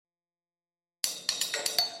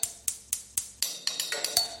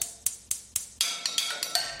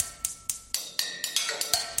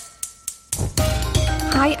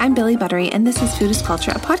I'm Billy Buttery, and this is Food is Culture,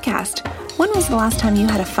 a podcast. When was the last time you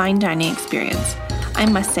had a fine dining experience? I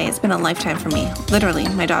must say, it's been a lifetime for me, literally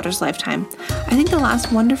my daughter's lifetime. I think the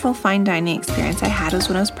last wonderful fine dining experience I had was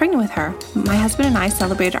when I was pregnant with her. My husband and I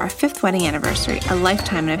celebrated our 5th wedding anniversary, a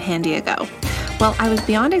lifetime and a handy ago. Well, I was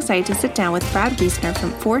beyond excited to sit down with Brad Wiesner from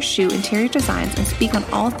Four Shoe Interior Designs and speak on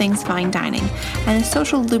all things fine dining and the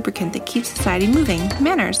social lubricant that keeps society moving,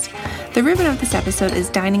 manners. The ribbon of this episode is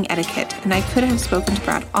dining etiquette, and I could have spoken to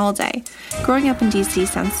Brad all day. Growing up in DC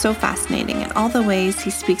sounds so fascinating, and all the ways he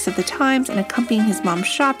speaks of the times and accompanying his mom's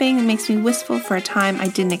shopping makes me wistful for a time I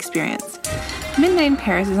didn't experience. Midnight in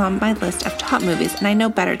Paris is on my list of top movies, and I know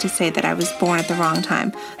better to say that I was born at the wrong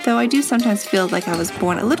time, though I do sometimes feel like I was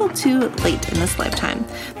born a little too late in this lifetime.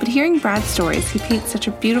 But hearing Brad's stories, he paints such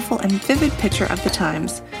a beautiful and vivid picture of the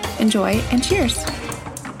times. Enjoy and cheers!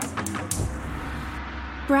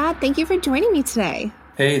 Brad, thank you for joining me today.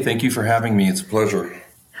 Hey, thank you for having me. It's a pleasure.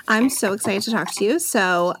 I'm so excited to talk to you.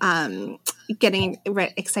 So getting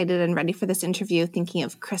excited and ready for this interview, thinking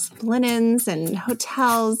of crisp linens and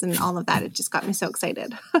hotels and all of that. It just got me so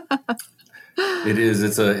excited. It is.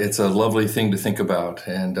 It's a lovely thing to think about.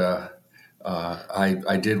 And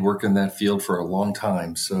I did work in that field for a long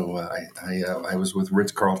time. So I was with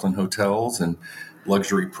Ritz-Carlton hotels and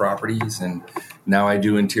luxury properties, and now I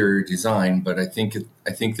do interior design. But I think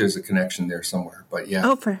there's a connection there somewhere. But yeah.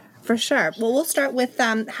 Oh, for sure. Well, we'll start with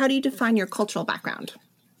how do you define your cultural background?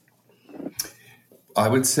 I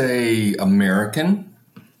would say American,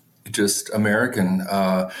 just American.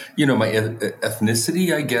 My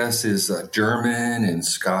ethnicity, I guess, is German and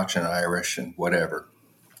Scotch and Irish and whatever.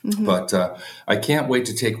 Mm-hmm. But I can't wait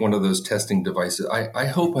to take one of those testing devices. I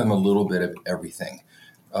hope I'm a little bit of everything.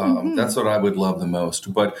 That's what I would love the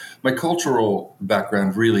most. But my cultural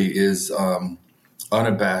background really is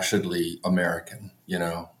unabashedly American,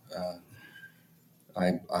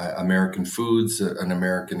 American foods, an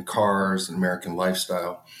American cars, an American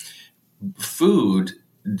lifestyle. Food,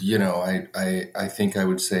 I think I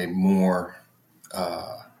would say more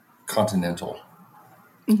continental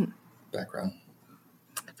background.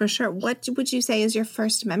 For sure. What would you say is your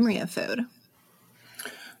first memory of food?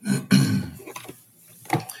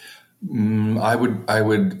 I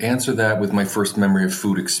would answer that with my first memory of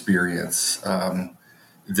food experience.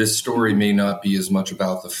 This story may not be as much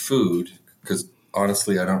about the food because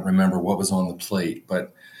honestly, I don't remember what was on the plate,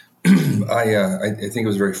 but I think it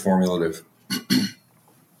was very formulative.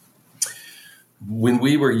 When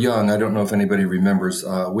we were young, I don't know if anybody remembers,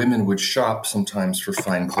 women would shop sometimes for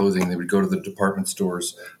fine clothing. They would go to the department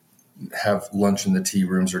stores, have lunch in the tea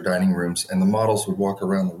rooms or dining rooms, and the models would walk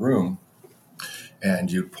around the room,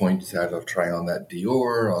 and you'd point at, I'll try on that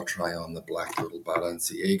Dior, I'll try on the black little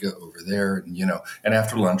Balenciaga over there, and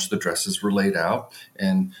after lunch, the dresses were laid out,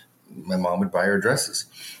 and my mom would buy her dresses.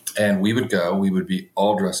 And we would be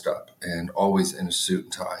all dressed up and always in a suit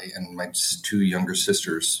and tie. And my 2 younger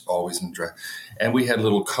sisters always in dress. And we had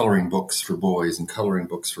little coloring books for boys and coloring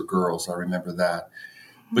books for girls. I remember that.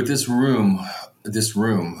 But this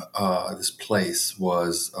place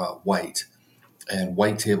was white and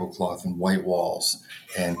white tablecloth and white walls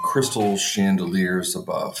and crystal chandeliers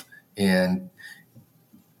above. And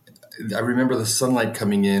I remember the sunlight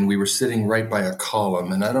coming in. We were sitting right by a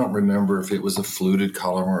column, and I don't remember if it was a fluted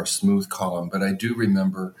column or a smooth column, but I do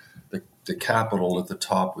remember the capital at the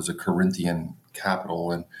top was a Corinthian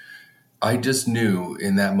capital. And I just knew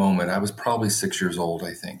in that moment, I was probably 6 years old,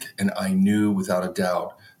 I think, and I knew without a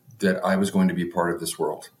doubt that I was going to be part of this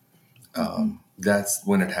world. That's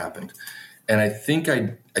when it happened. And I think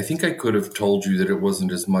I could have told you that it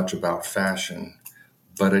wasn't as much about fashion,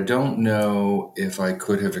 but I don't know if I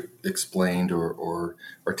could have explained or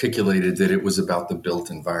articulated that it was about the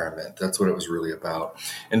built environment. That's what it was really about.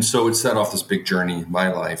 And so it set off this big journey in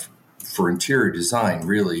my life for interior design,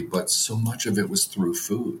 really, but so much of it was through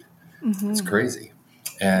food. Mm-hmm. It's crazy.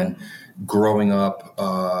 And growing up,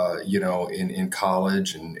 in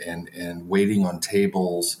college and waiting on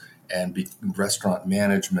tables and restaurant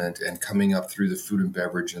management and coming up through the food and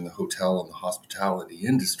beverage and the hotel and the hospitality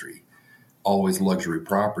industry, always luxury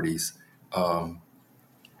properties.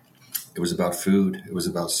 It was about food. It was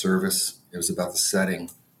about service. It was about the setting.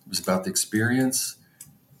 It was about the experience.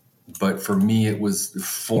 But for me, it was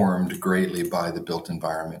formed greatly by the built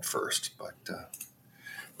environment first.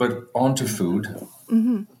 But on to food.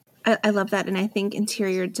 Mm-hmm. I love that. And I think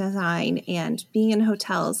interior design and being in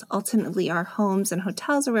hotels, ultimately our homes and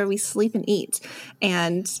hotels are where we sleep and eat.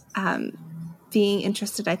 And being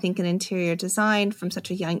interested, I think, in interior design from such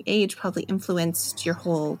a young age probably influenced your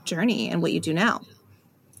whole journey and what you do now.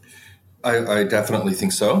 I definitely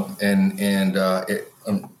think so. And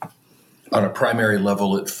On a primary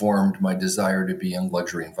level, it formed my desire to be in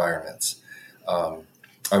luxury environments.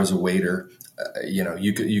 I was a waiter.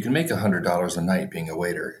 You can make $100 a night being a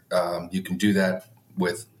waiter. You can do that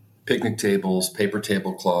with picnic tables, paper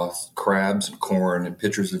tablecloths, crabs and corn and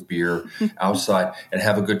pitchers of beer outside and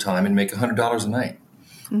have a good time and make $100 a night.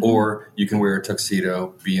 Mm-hmm. Or you can wear a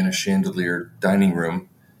tuxedo, be in a chandelier dining room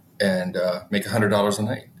and make $100 a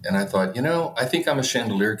night. And I thought, I think I'm a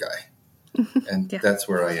chandelier guy. And that's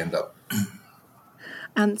where I end up.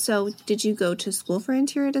 So did you go to school for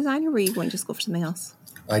interior design or were you going to school for something else?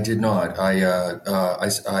 I did not.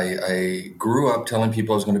 I grew up telling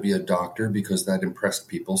people I was going to be a doctor because that impressed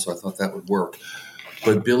people, so I thought that would work.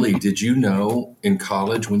 But Billy, did you know in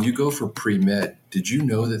college, when you go for pre-med, did you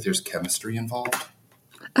know that there's chemistry involved?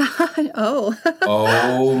 Oh.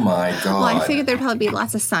 Oh, my God. Well, I figured there'd probably be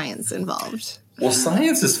lots of science involved. Well,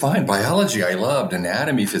 science is fine. Biology, I loved.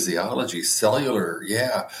 Anatomy, physiology, cellular,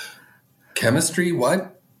 yeah. Chemistry,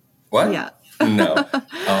 what? Yeah. No.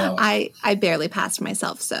 I barely passed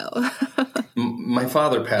myself, so. My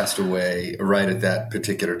father passed away right at that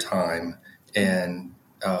particular time, and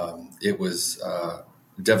it was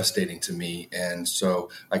devastating to me. And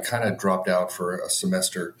so I kind of dropped out for a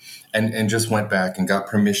semester and just went back and got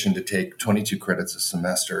permission to take 22 credits a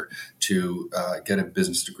semester to get a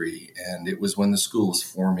business degree. And it was when the school was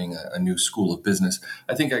forming a new school of business.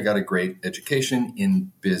 I think I got a great education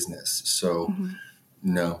in business. So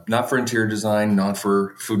no, not for interior design, not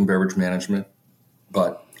for food and beverage management,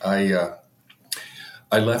 but I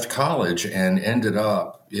left college and ended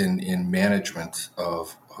up in management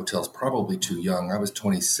of hotels, probably too young. I was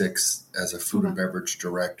 26 as a food and beverage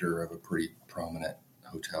director of a pretty prominent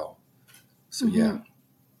hotel. So, yeah.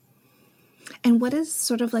 And what is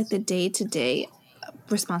sort of like the day-to-day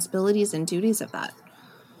responsibilities and duties of that?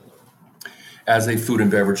 As a food and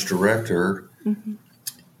beverage director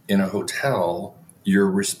in a hotel, you're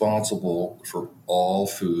responsible for all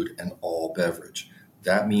food and all beverage.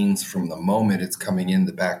 That means from the moment it's coming in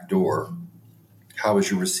the back door, how is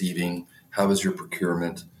your receiving? How is your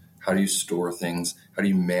procurement? How do you store things? How do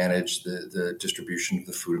you manage the distribution of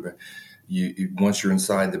the food? Once you're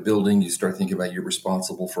inside the building, you start thinking about you're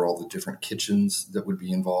responsible for all the different kitchens that would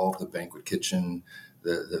be involved, the banquet kitchen,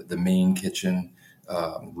 the main kitchen,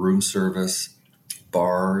 room service,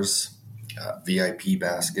 bars, VIP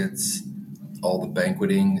baskets, all the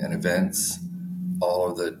banqueting and events, all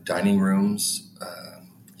of the dining rooms,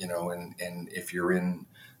 and if you're in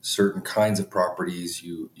certain kinds of properties,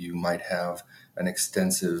 you might have an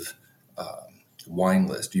extensive wine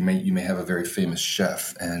list. You may have a very famous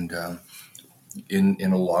chef, and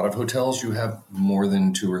in a lot of hotels, you have more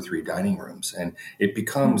than 2 or 3 dining rooms, and it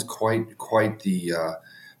becomes quite the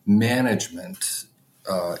management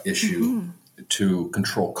issue to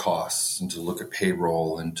control costs and to look at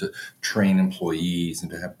payroll and to train employees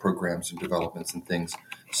and to have programs and developments and things.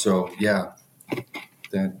 So yeah,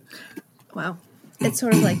 that. Wow. It's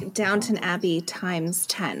sort of like Downton Abbey times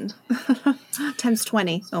 10, times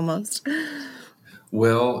 20 almost.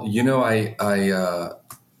 Well,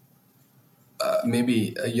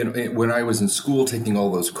 when I was in school taking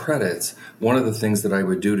all those credits, one of the things that I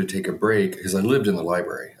would do to take a break, because I lived in the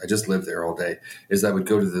library, I just lived there all day, is I would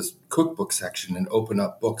go to this cookbook section and open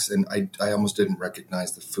up books, and I almost didn't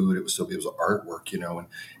recognize the food. It was artwork,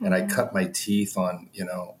 and I cut my teeth on,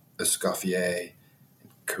 Escoffier,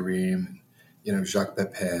 Karim, Jacques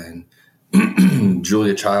Pepin.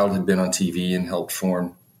 Julia Child had been on TV and helped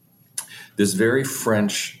form this very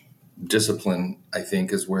French discipline, I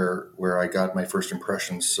think, is where I got my first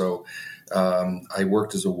impressions. So I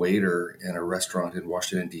worked as a waiter in a restaurant in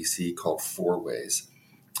Washington, D.C. called Four Ways,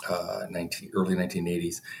 early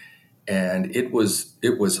 1980s. And it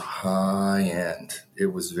was high end.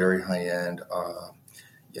 It was very high end.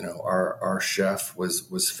 Our chef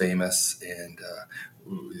was famous, and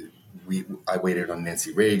I waited on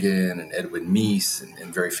Nancy Reagan and Edwin Meese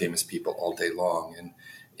and very famous people all day long.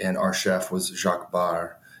 And our chef was Jacques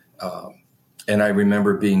Barre. And I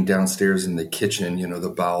remember being downstairs in the kitchen, the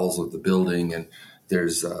bowels of the building, and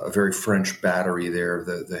there's a very French battery there.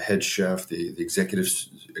 The head chef, the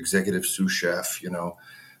executive sous chef,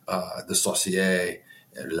 the saucier,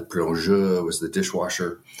 le plongeur was the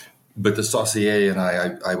dishwasher. But the saucier and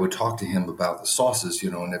I would talk to him about the sauces,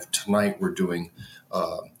 and if tonight we're doing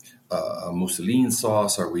a mousseline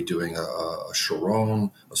sauce, are we doing a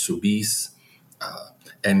Chiron, a Soubise?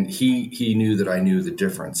 And he knew that I knew the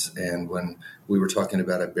difference. And when we were talking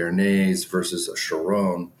about a Béarnaise versus a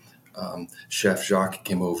Chiron, Chef Jacques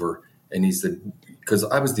came over, and because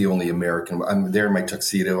I was the only American. I'm there in my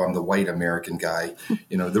tuxedo. I'm the white American guy.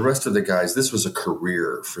 The rest of the guys, this was a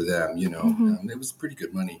career for them. It was pretty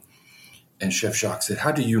good money. And Chef Jacques said,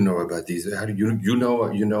 "How do you know about these? How do you know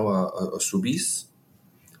a Soubise?"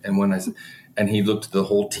 And and he looked at the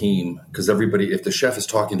whole team, because everybody, if the chef is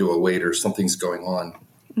talking to a waiter, something's going on.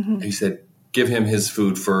 He said, "Give him his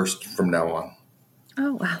food first from now on."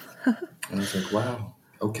 Oh, wow. And I was like, "Wow,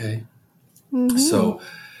 okay." So,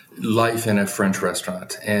 life in a French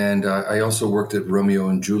restaurant. And I also worked at Romeo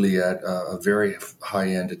and Juliet, a very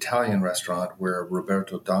high-end Italian restaurant where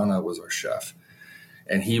Roberto Dana was our chef.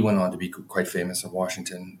 And he went on to be quite famous in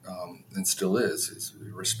Washington, and still is. He's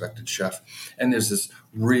a respected chef. And there's this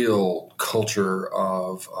real culture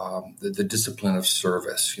of the discipline of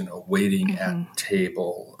service, waiting at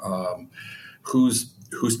table,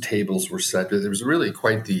 whose tables were set. There was really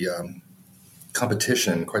quite the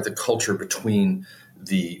competition, quite the culture between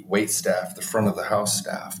the wait staff, the front of the house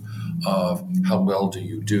staff, of how well do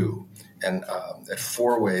you do. And at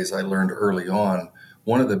Four Ways, I learned early on,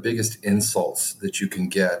 one of the biggest insults that you can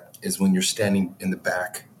get is when you're standing in the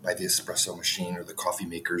back by the espresso machine or the coffee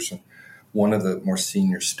makers, and one of the more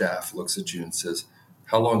senior staff looks at you and says,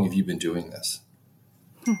 "How long have you been doing this?"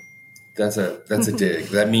 That's a dig.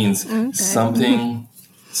 That means something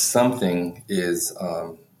is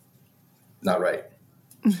not right.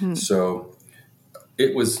 So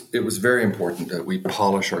it was very important that we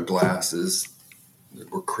polish our glasses that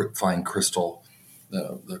were fine crystal.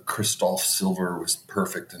 The Christophe silver was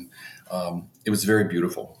perfect, and it was very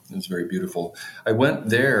beautiful. It was very beautiful. I went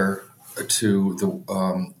there to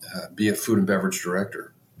be a food and beverage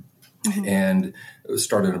director, and it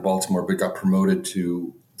started in Baltimore, but got promoted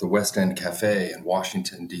to the West End Cafe in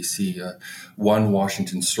Washington, D.C., One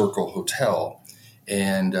Washington Circle Hotel.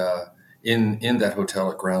 And in that hotel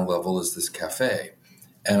at ground level is this cafe.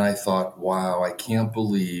 And I thought, wow, I can't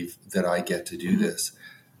believe that I get to do this.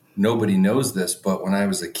 Nobody knows this, but when I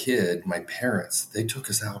was a kid, my parents, they took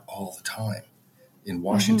us out all the time in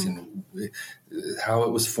Washington. How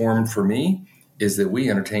it was formed for me is that we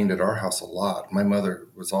entertained at our house a lot. My mother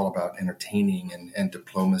was all about entertaining and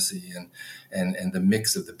diplomacy and the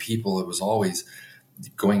mix of the people. It was always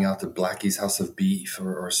going out to Blackie's House of Beef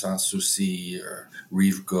or Sans Souci or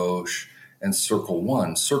Rive Gauche and Circle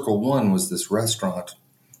One. Circle One was this restaurant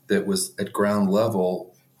that was at ground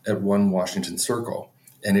level at One Washington Circle.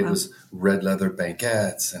 And it was red leather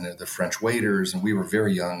banquettes and the French waiters. And we were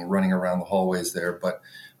very young running around the hallways there. But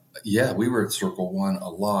yeah, we were at Circle One a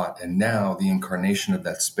lot. And now the incarnation of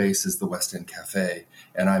that space is the West End Cafe.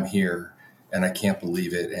 And I'm here and I can't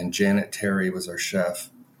believe it. And Janet Terry was our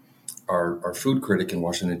chef. Our food critic in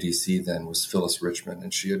Washington, D.C. then was Phyllis Richmond,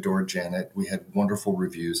 and she adored Janet. We had wonderful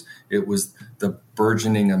reviews. It was the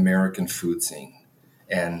burgeoning American food scene.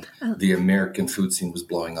 And the American food scene was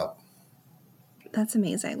blowing up. That's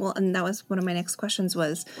amazing. Well, and that was one of my next questions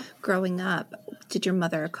was, growing up, did your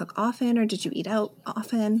mother cook often or did you eat out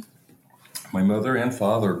often? My mother and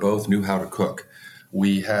father both knew how to cook.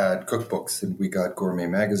 We had cookbooks and we got Gourmet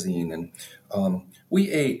Magazine, and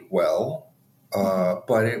we ate well,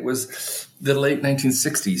 but it was the late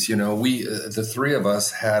 1960s. We, the three of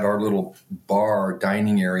us, had our little bar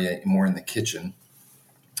dining area more in the kitchen,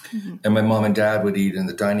 and my mom and dad would eat in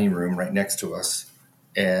the dining room right next to us,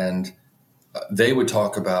 and they would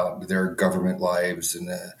talk about their government lives and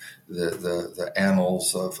the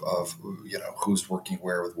annals of who's working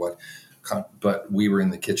where with what. But we were in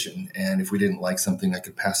the kitchen, and if we didn't like something, I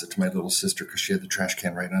could pass it to my little sister because she had the trash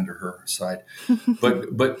can right under her side.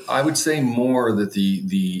 But I would say more that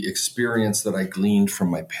the experience that I gleaned from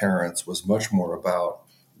my parents was much more about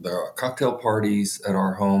the cocktail parties at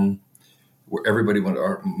our home, where everybody went.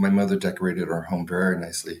 My mother decorated our home very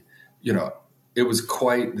nicely. It was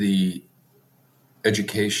quite the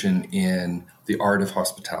education in the art of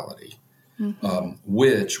hospitality,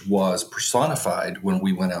 which was personified when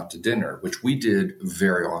we went out to dinner, which we did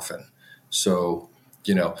very often. So,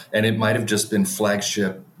 and it might have just been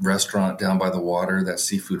Flagship Restaurant down by the water, that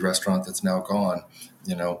seafood restaurant that's now gone.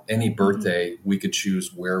 Any birthday, we could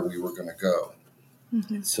choose where we were going to go.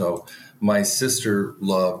 So my sister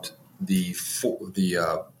loved the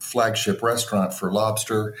Flagship Restaurant for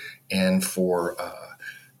lobster and for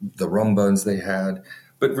the rum buns they had.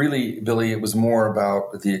 But really, Billy, it was more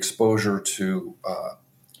about the exposure to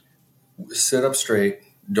sit up straight,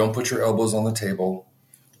 don't put your elbows on the table.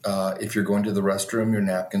 If you're going to the restroom, your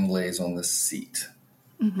napkin lays on the seat.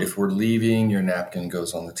 If we're leaving, your napkin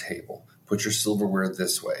goes on the table. Put your silverware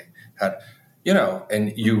this way.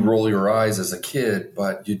 And you roll your eyes as a kid,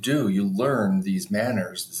 but you learn these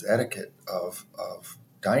manners, this etiquette of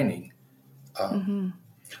dining.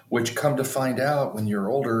 Which come to find out when you're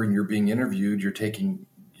older and you're being interviewed,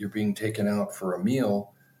 you're being taken out for a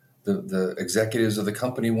meal. the executives of the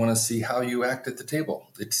company want to see how you act at the table.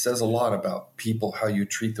 It says a lot about people, how you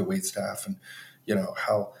treat the wait staff, and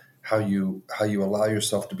how you allow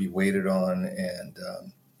yourself to be waited on, and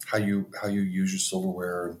how you use your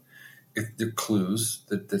silverware. If the clues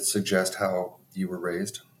that suggest how you were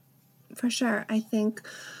raised. For sure. I think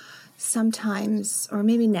sometimes, or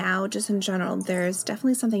maybe now, just in general, there's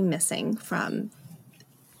definitely something missing from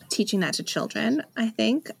teaching that to children, I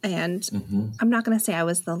think. And I'm not going to say I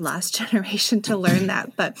was the last generation to learn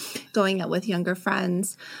that, but going out with younger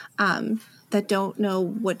friends that don't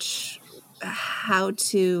know how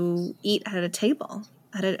to eat at a table,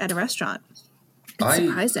 at a restaurant. It's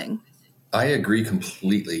surprising. I agree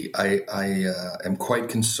completely. I am quite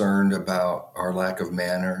concerned about our lack of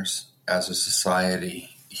manners as a society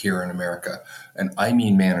here in America. And I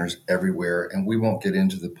mean manners everywhere. And we won't get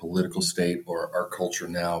into the political state or our culture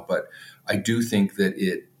now, but I do think that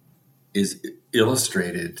it is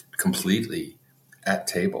illustrated completely at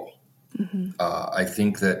table. I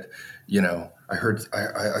think that, I heard,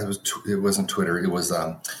 it wasn't Twitter, it was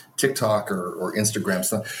TikTok or Instagram,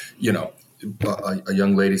 stuff, a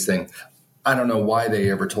young lady saying, I don't know why they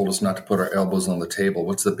ever told us not to put our elbows on the table.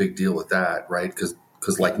 What's the big deal with that, right? Because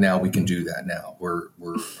like now we can do that now. We're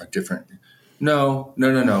a different. No.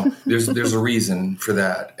 There's a reason for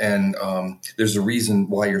that, and there's a reason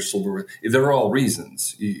why you're silver. They're all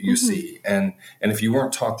reasons you see, and if you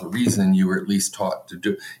weren't taught the reason, you were at least taught to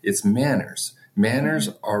do. It's manners. Manners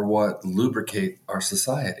are what lubricate our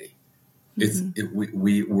society.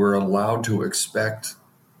 We're allowed to expect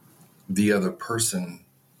the other person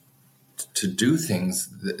to do things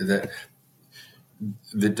that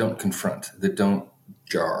don't confront, that don't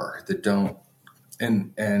jar, that don't,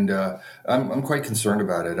 and I'm quite concerned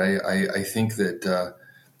about it. I think that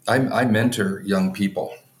I mentor young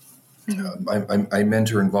people. I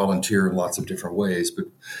mentor and volunteer in lots of different ways, but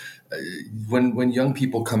when young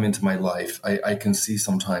people come into my life, I can see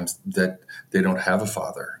sometimes that they don't have a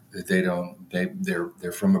father.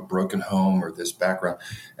 They're from a broken home or this background,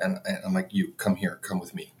 and I'm like, you come here, come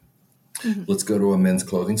with me. Let's go to a men's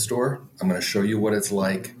clothing store. I'm going to show you what it's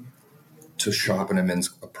like to shop in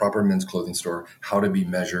a proper men's clothing store, how to be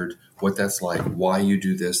measured, what that's like, why you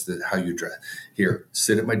do this, how you dress. Here,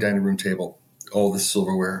 sit at my dining room table, all this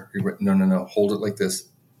silverware. No, hold it like this.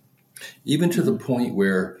 Even to the point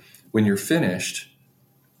where when you're finished,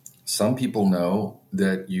 some people know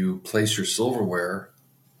that you place your silverware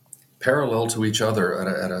parallel to each other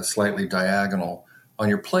at a slightly diagonal on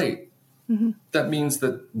your plate. That means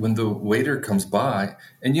that when the waiter comes by,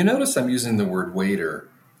 and you notice I'm using the word waiter,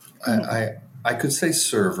 I could say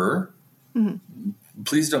server.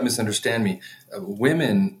 Please don't misunderstand me.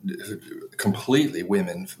 Women, completely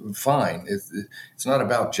women, fine. It's not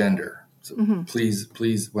about gender. So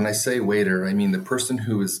please, when I say waiter, I mean the person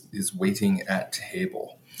who is waiting at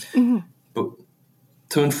table. But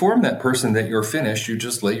to inform that person that you're finished, you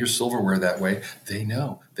just lay your silverware that way. They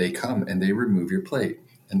know. They come and they remove your plate.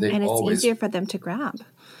 And it's easier for them to grab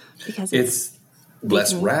because it's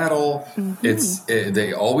less rattle.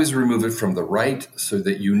 They always remove it from the right so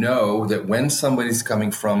that you know that when somebody's coming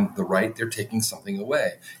from the right, they're taking something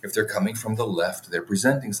away. If they're coming from the left, they're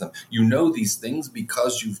presenting something. You know these things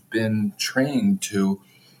because you've been trained to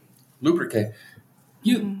lubricate.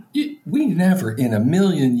 We never in a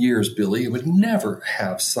million years, Billy, would never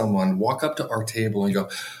have someone walk up to our table and go,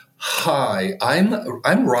 "Hi,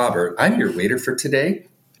 I'm Robert. I'm your waiter for today.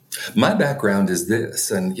 My background is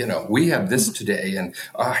this, and we have this today, and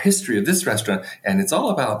our history of this restaurant, and it's all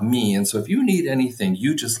about me. And so if you need anything,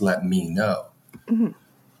 you just let me know."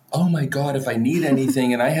 Oh my God, if I need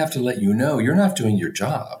anything and I have to let you know, you're not doing your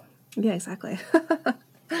job. Yeah, exactly.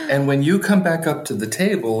 And when you come back up to the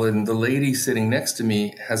table and the lady sitting next to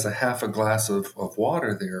me has a half a glass of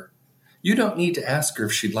water there, you don't need to ask her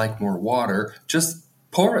if she'd like more water. Just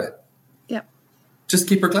pour it. Yep. Just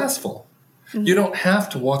keep her glass full. You don't have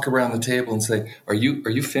to walk around the table and say, "Are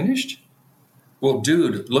you finished?" Well,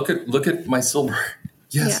 dude, look at my silver.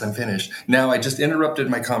 Yes, yeah. I'm finished. Now I just interrupted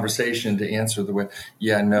my conversation to answer the way.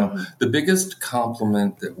 Yeah, no. The biggest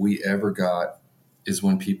compliment that we ever got is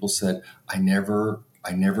when people said, I never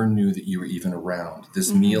knew that you were even around.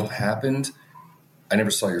 This meal happened. I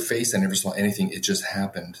never saw your face. I never saw anything. It just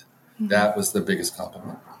happened. That was the biggest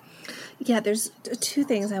compliment. Yeah, there's two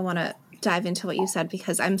things I want to dive into what you said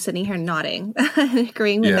because I'm sitting here nodding and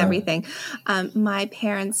agreeing with everything. My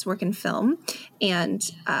parents work in film, and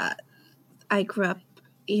I grew up,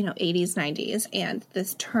 80s, 90s, and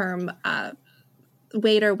this term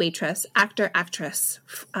waiter, waitress, actor, actress,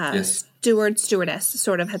 steward, stewardess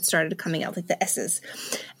sort of had started coming out, like the S's.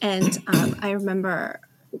 And I remember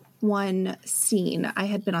one scene. I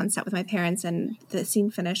had been on set with my parents and the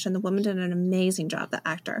scene finished and the woman did an amazing job, the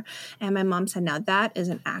actor. And my mom said, now that is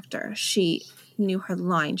an actor. She knew her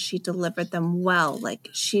lines. She delivered them well. Like,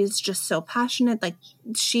 she's just so passionate. Like,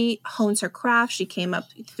 she hones her craft. She came up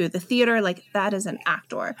through the theater. Like, that is an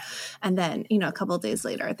actor. And then, a couple of days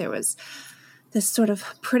later, there was this sort of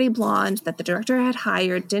pretty blonde that the director had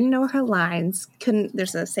hired, didn't know her lines,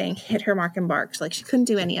 there's a saying, hit her mark and barked. Like, she couldn't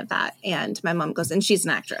do any of that. And my mom goes, and she's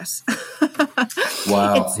an actress.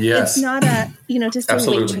 Wow. Yes. It's not a, to say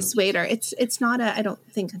Absolutely. waitress, waiter. It's not I don't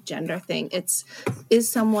think, a gender thing. Is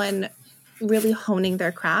someone really honing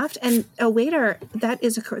their craft. And a waiter, that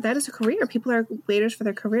is a career. People are waiters for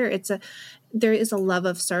their career. There is a love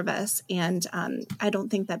of service. And I don't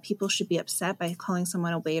think that people should be upset by calling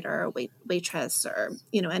someone a waiter or waitress or,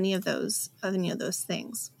 any of those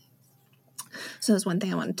things. So that's one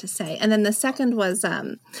thing I wanted to say. And then the second was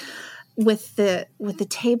with the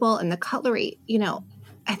table and the cutlery,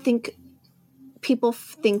 I think people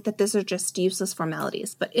think that these are just useless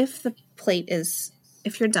formalities, but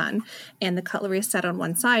if you're done and the cutlery is set on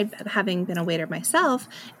one side, having been a waiter myself,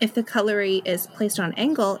 if the cutlery is placed on an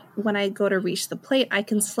angle, when I go to reach the plate, I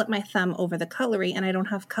can slip my thumb over the cutlery and I don't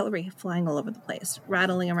have cutlery flying all over the place,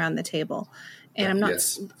 rattling around the table. And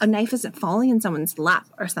a knife isn't falling in someone's lap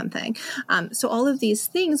or something. So all of these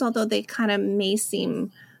things, although they kind of may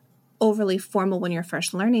seem overly formal when you're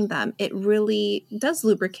first learning them, it really does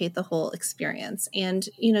lubricate the whole experience. And,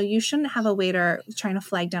 you shouldn't have a waiter trying to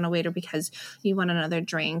flag down a waiter because you want another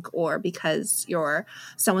drink or because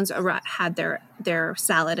someone's had their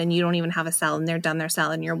salad and you don't even have a salad and they're done their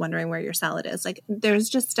salad and you're wondering where your salad is. Like, there's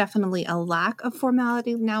just definitely a lack of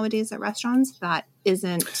formality nowadays at restaurants that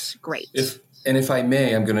isn't great. If I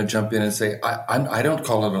may, I'm going to jump in and say, I don't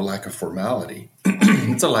call it a lack of formality.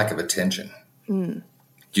 It's a lack of attention. Mm.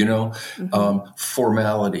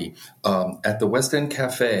 Formality. At the West End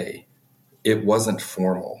Cafe, it wasn't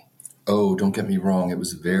formal. Oh, don't get me wrong. It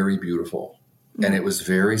was very beautiful and it was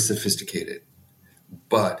very sophisticated.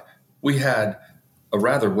 But we had a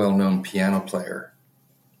rather well-known piano player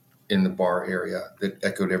in the bar area that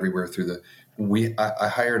echoed everywhere through I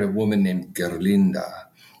hired a woman named Gerlinda.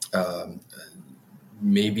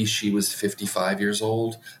 Maybe she was 55 years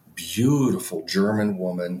old. Beautiful German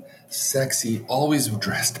woman, sexy, always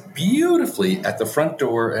dressed beautifully at the front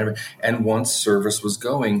door. And once service was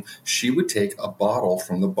going, she would take a bottle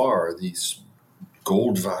from the bar, these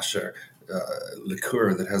Goldwasser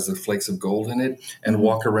liqueur that has the flakes of gold in it, and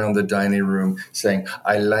walk around the dining room saying,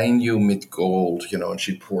 I line you mit gold, and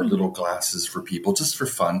she'd pour little glasses for people just for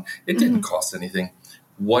fun. It didn't cost anything.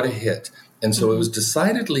 What a hit. And so it was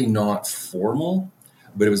decidedly not formal,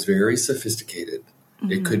 but it was very sophisticated.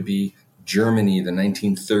 It could be Germany, the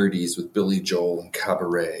 1930s with Billy Joel and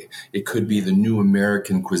cabaret. It could be the new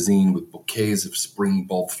American cuisine with bouquets of spring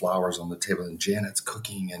bulb flowers on the table and Janet's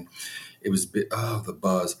cooking. And it was, the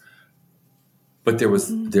buzz. But there was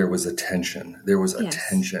attention. There was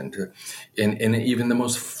attention to, in even the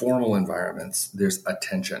most formal environments, there's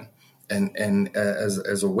attention. And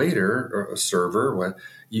as a waiter or a server,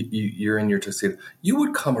 you're in your tuxedo, you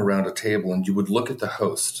would come around a table and you would look at the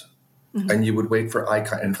host. And you would wait for eye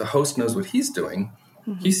contact. And if the host knows what he's doing,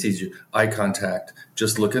 he sees you. Eye contact.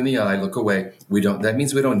 Just look in the eye. Look away. That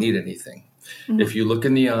means we don't need anything. If you look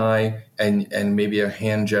in the eye and maybe a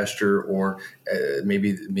hand gesture, or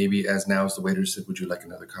maybe as the waiter said, "Would you like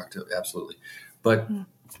another cocktail?" Absolutely. But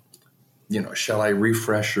shall I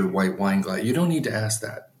refresh your white wine glass? You don't need to ask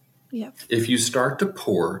that. Yep. If you start to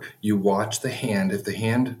pour, you watch the hand. If the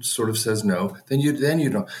hand sort of says no, then you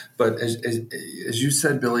don't. But as you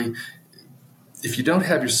said, Billy, if you don't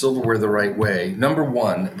have your silverware the right way, number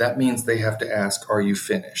one, that means they have to ask, are you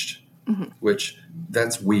finished? Which,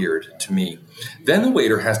 that's weird to me. Then the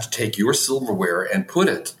waiter has to take your silverware and put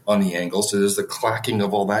it on the angle, so there's the clacking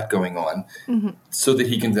of all that going on, so that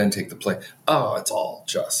he can then take the plate. Oh, it's all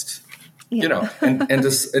just, and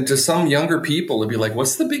to some younger people, it'd be like,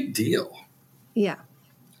 what's the big deal? Yeah.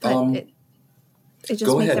 But it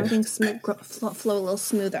just makes everything flow a little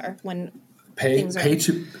smoother when pay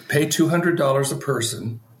 $200 a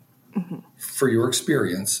person for your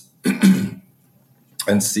experience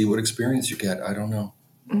and see what experience you get. I don't know.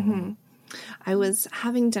 I was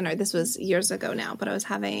having dinner. This was years ago now, but I was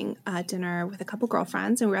having dinner with a couple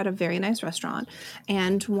girlfriends, and we were at a very nice restaurant.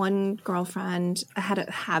 And one girlfriend had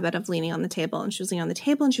a habit of leaning on the table, and she was leaning on the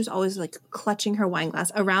table, and she was always like clutching her wine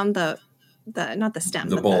glass around the not the stem,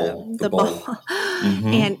 The but bowl. the bowl,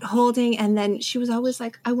 and holding. And then she was always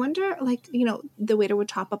like, I wonder, like, the waiter would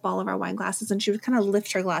top up all of our wine glasses, and she would kind of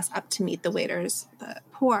lift her glass up to meet the waiter's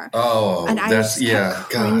pour. Oh, and I just kept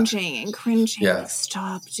cringing and cringing. Yeah. Like,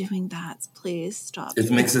 stop doing that, please stop.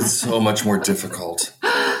 It makes it so much more difficult.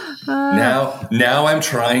 Now I'm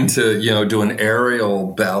trying to do an aerial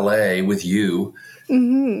ballet with you.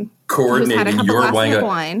 Coordinating your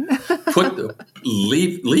wine.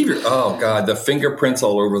 Leave your, oh God, the fingerprints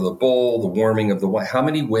all over the bowl, the warming of the wine. How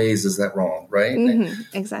many ways is that wrong, right?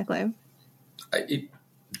 Exactly.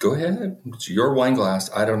 Go ahead. It's your wine glass.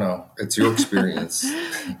 I don't know. It's your experience.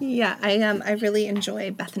 Yeah, I really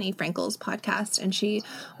enjoy Bethany Frankel's podcast, and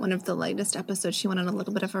one of the latest episodes, she went on a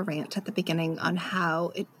little bit of a rant at the beginning on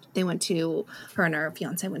how her and her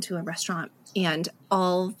fiance went to a restaurant, and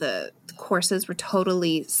all the courses were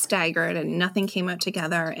totally staggered and nothing came out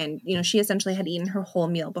together. And, she essentially had eaten her whole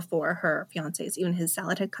meal before her fiance's, even his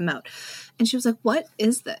salad had come out. And she was like, what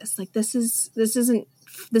is this? Like, this isn't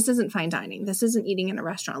fine dining. This isn't eating in a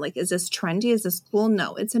restaurant. Like, is this trendy? Is this cool?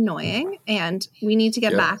 No, it's annoying. And we need to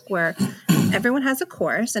get back where everyone has a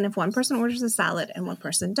course. And if one person orders a salad and one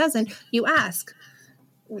person doesn't, you ask,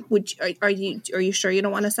 are you sure you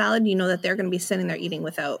don't want a salad? You know that they're going to be sitting there eating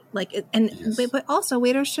without but also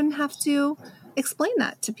waiters shouldn't have to explain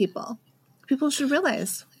that to people. People should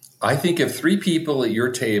realize. I think if 3 people at your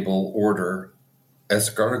table order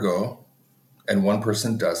escargot and one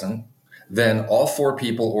person doesn't, then all 4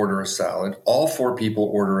 people order a salad, all 4 people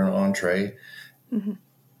order an entree.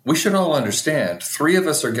 We should all understand 3 of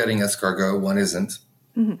us are getting escargot, one isn't.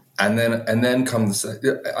 And then comes,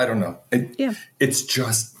 I don't know. It's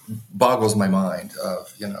just boggles my mind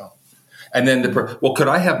of, and then could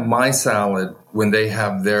I have my salad when they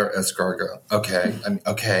have their escargot? Okay.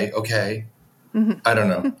 Okay. I don't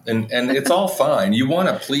know. And it's all fine. You want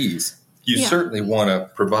to please, you certainly want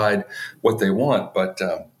to provide what they want, but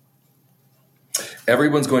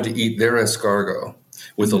everyone's going to eat their escargot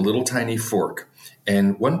with a little tiny fork.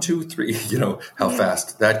 And 1, 2, 3, how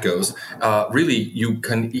fast that goes. Really, you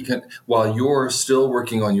can while you're still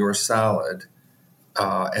working on your salad,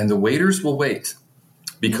 and the waiters will wait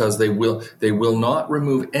because they will not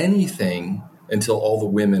remove anything until all the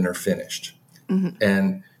women are finished.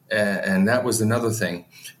 And that was another thing.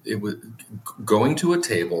 It was going to a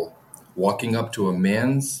table, walking up to a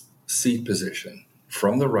man's seat position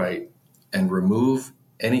from the right, and remove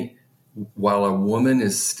any. While a woman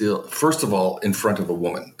is still, first of all, in front of a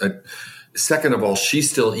woman. Second of all,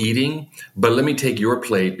 she's still eating, but let me take your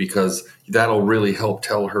plate because that'll really help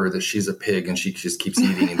tell her that she's a pig and she just keeps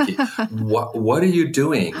eating. What are you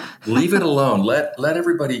doing? Leave it alone. Let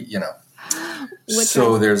everybody,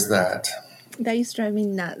 So there's that. That used to drive me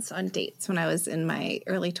nuts on dates when I was in my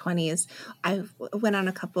early 20s. I went on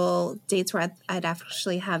a couple dates where I'd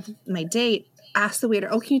actually have my date ask the waiter,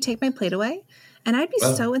 can you take my plate away? And I'd be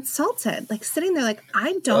so insulted, like sitting there like,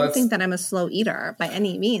 I don't think that I'm a slow eater by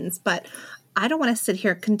any means, but I don't want to sit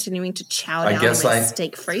here continuing to chow down on my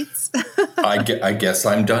steak frites. I guess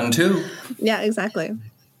I'm done too. Yeah, exactly.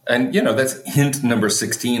 And, that's hint number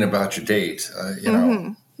 16 about your date,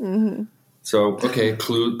 So, okay,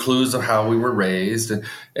 clues of how we were raised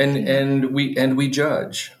and we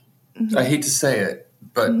judge. I hate to say it,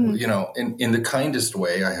 but, in the kindest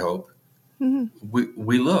way, I hope.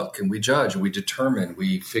 We look and we judge, we determine,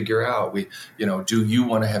 we figure out, do you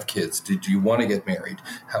want to have kids? Do you want to get married?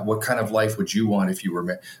 What kind of life would you want if you were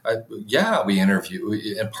married? We interview.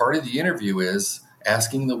 And part of the interview is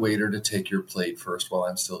asking the waiter to take your plate first while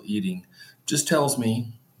I'm still eating. Just tells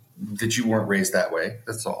me that you weren't raised that way.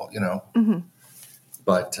 That's all,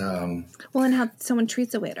 But, and how someone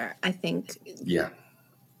treats a waiter, I think. Yeah.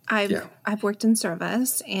 I've worked in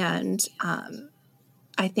service, and,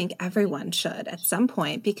 I think everyone should at some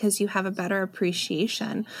point, because you have a better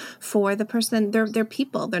appreciation for the person. They're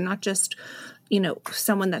people. They're not just,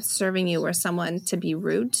 someone that's serving you or someone to be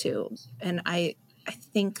rude to. And I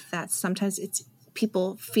think that sometimes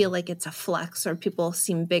people feel like it's a flex, or people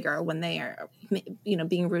seem bigger when they are,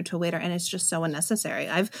 being rude to a waiter, and it's just so unnecessary.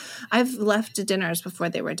 I've left dinners before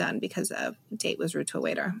they were done because a date was rude to a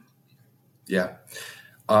waiter. Yeah,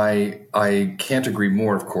 I can't agree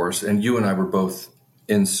more. Of course, and you and I were both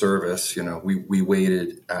in service, we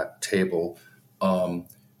waited at table.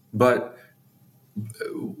 But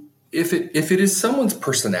if it is someone's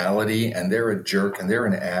personality and they're a jerk and they're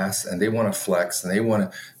an ass and they want to flex and they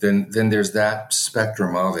want to, then there's that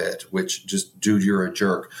spectrum of it, which just, dude, you're a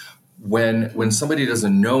jerk. When somebody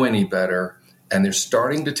doesn't know any better and they're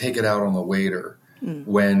starting to take it out on the waiter,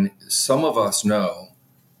 when some of us know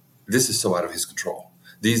this is so out of his control.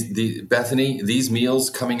 Bethany, these meals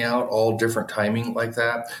coming out all different timing like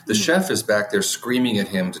that. The chef is back there screaming at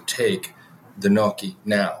him to take the gnocchi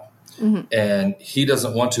now. And he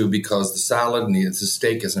doesn't want to because the salad and the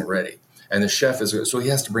steak isn't ready. And the chef so he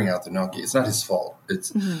has to bring out the gnocchi. It's not his fault.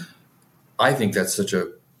 I think that's such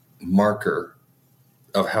a marker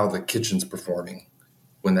of how the kitchen's performing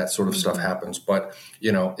when that sort of stuff happens. But,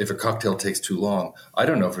 if a cocktail takes too long, I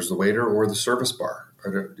don't know if it's the waiter or the service bar.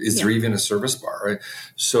 Or is there even a service bar, right?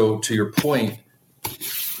 So to your point,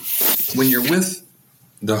 when you're with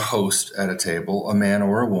the host at a table, a man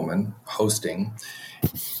or a woman hosting,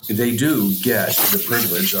 they do get the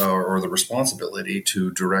privilege or the responsibility to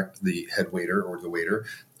direct the head waiter or the waiter.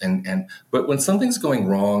 But when something's going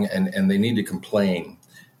wrong and they need to complain,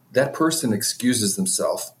 that person excuses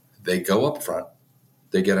themselves. They go up front,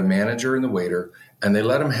 they get a manager and the waiter, and they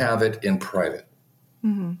let them have it in private.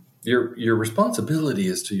 Your responsibility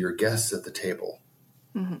is to your guests at the table.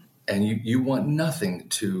 And you want nothing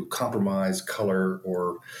to compromise color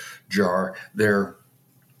or jar.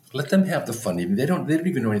 Let them have the fun. They don't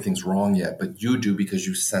even know anything's wrong yet, but you do because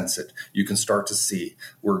you sense it. You can start to see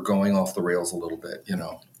we're going off the rails a little bit,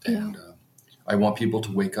 And I want people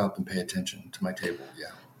to wake up and pay attention to my table.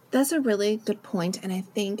 Yeah. That's a really good point. And I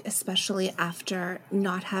think especially after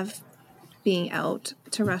not being out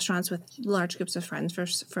to restaurants with large groups of friends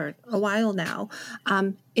for a while now,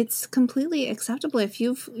 it's completely acceptable if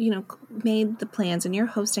you've, made the plans and you're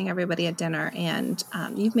hosting everybody at dinner and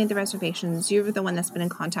you've made the reservations, you're the one that's been in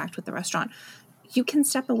contact with the restaurant. You can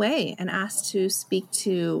step away and ask to speak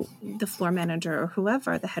to the floor manager or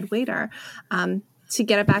whoever, the head waiter, to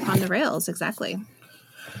get it back on the rails. Exactly.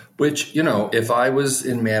 Which, if I was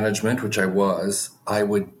in management, which I was, I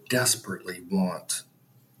would desperately want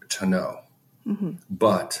to know.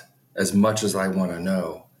 But as much as I want to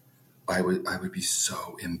know, I would be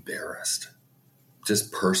so embarrassed.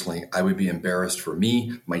 Just personally, I would be embarrassed for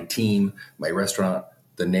me, my team, my restaurant,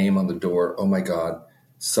 the name on the door. Oh my God,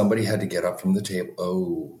 somebody had to get up from the table.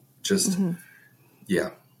 Oh, just,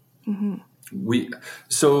 yeah.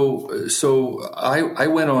 So I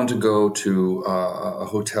went on to go to a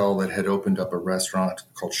hotel that had opened up a restaurant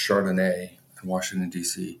called Chardonnay in Washington,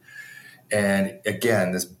 D.C. And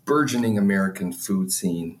again, this burgeoning American food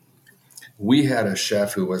scene. We had a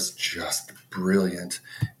chef who was just brilliant,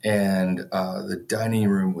 and the dining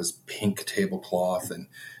room was pink tablecloth and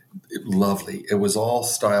lovely. It was all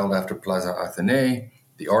styled after Plaza Athénée,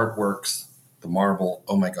 the artworks, the marble.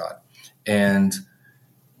 Oh my God. And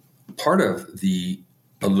part of the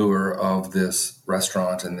allure of this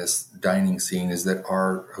restaurant and this dining scene is that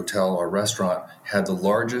our hotel, our restaurant, had the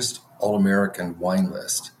largest all-American wine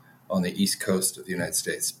list on the East Coast of the United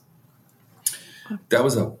States. That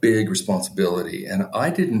was a big responsibility. And I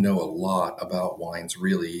didn't know a lot about wines,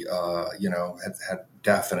 really.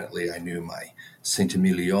 Definitely I knew my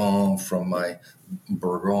Saint-Emilion from my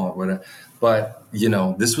Bourgogne, whatever. But,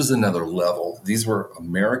 this was another level. These were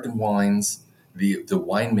American wines. The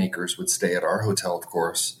winemakers would stay at our hotel, of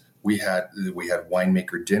course. We had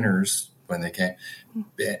winemaker dinners when they came,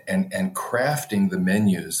 and crafting the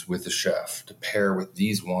menus with the chef to pair with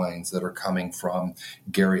these wines that are coming from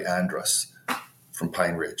Gary Andrus from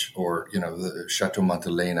Pine Ridge, or the Chateau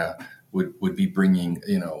Montelena would be bringing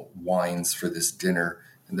wines for this dinner,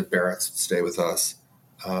 and the Barretts would stay with us.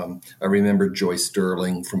 I remember Joyce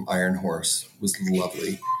Sterling from Iron Horse was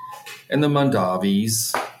lovely, and the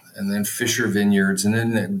Mondavis, and then Fisher Vineyards, and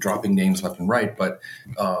then dropping names left and right, but.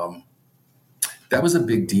 That was a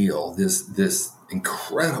big deal. This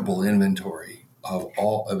incredible inventory of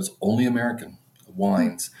it was only American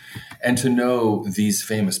wines, and to know these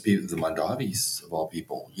famous people, the Mondavis of all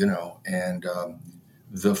people, and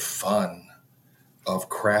the fun of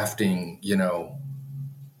crafting,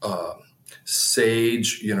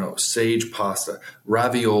 sage pasta,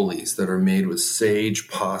 raviolis that are made with sage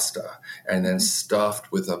pasta and then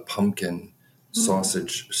stuffed with a pumpkin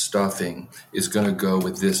sausage stuffing is going to go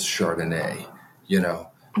with this Chardonnay.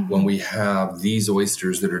 When we have these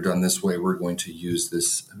oysters that are done this way, we're going to use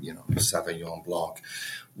this, Sauvignon Blanc.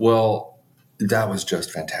 Well, that was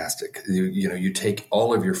just fantastic. You take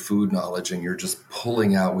all of your food knowledge and you're just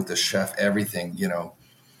pulling out with the chef everything,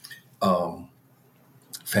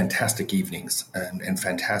 fantastic evenings and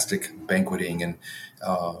fantastic banqueting. And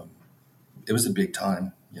it was a big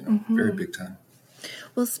time, very big time.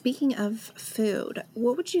 Well, speaking of food,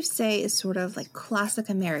 what would you say is sort of like classic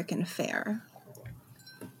American fare?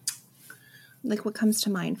 Like, what comes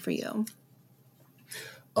to mind for you?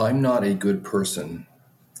 I'm not a good person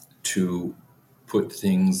to put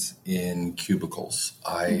things in cubicles.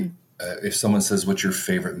 If someone says, "What's your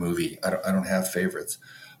favorite movie?" I don't have favorites.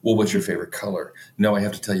 Well, what's your favorite color? No, I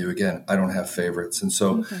have to tell you again, I don't have favorites. And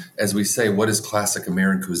so as we say, what is classic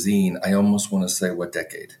American cuisine? I almost want to say what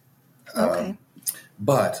decade. Okay.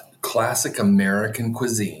 But classic American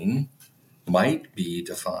cuisine might be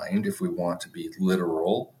defined, if we want to be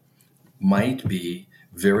literal, might be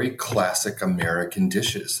very classic American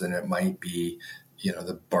dishes. And it might be,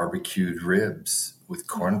 the barbecued ribs with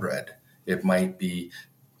cornbread. It might be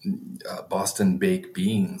Boston baked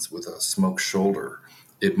beans with a smoked shoulder.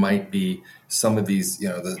 It might be some of these,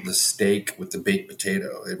 the steak with the baked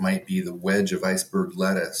potato. It might be the wedge of iceberg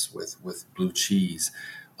lettuce with blue cheese.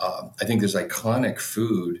 I think there's iconic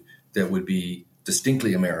food that would be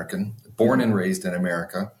distinctly American, born and raised in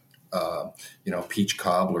America, peach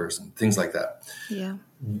cobblers and things like that. Yeah.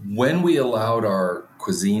 When we allowed our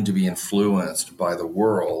cuisine to be influenced by the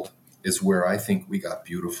world is where I think we got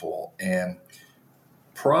beautiful. And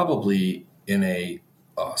probably in a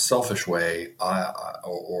selfish way,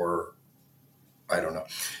 or I don't know,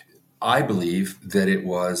 I believe that it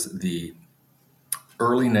was the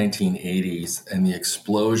early 1980s and the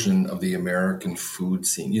explosion of the American food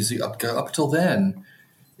scene. You see, up till then,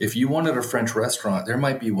 if you wanted a French restaurant, there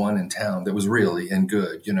might be one in town that was really and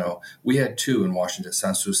good. We had two in Washington,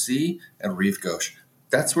 Sans Souci and Rive Gauche.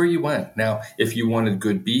 That's where you went. Now, if you wanted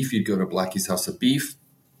good beef, you'd go to Blackie's House of Beef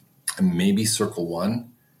and maybe Circle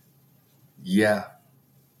One. Yeah.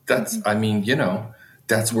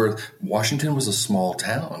 That's where Washington was a small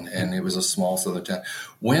town, and it was a small southern town.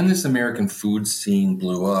 When this American food scene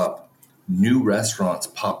blew up, new restaurants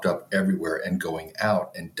popped up everywhere and going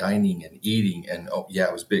out and dining and eating. And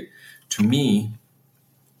it was big. To me,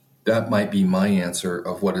 that might be my answer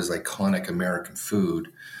of what is iconic American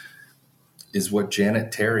food is what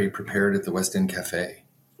Janet Terry prepared at the West End Cafe.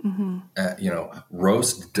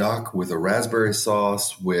 Roast duck with a raspberry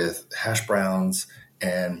sauce with hash browns,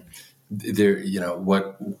 and there,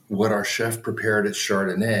 what our chef prepared at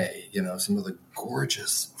Chardonnay, some of the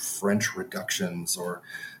gorgeous French reductions, or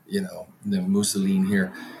the mousseline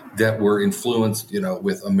here, that were influenced,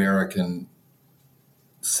 with American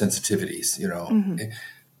sensitivities.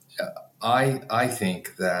 I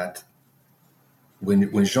think that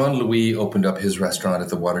when Jean-Louis opened up his restaurant at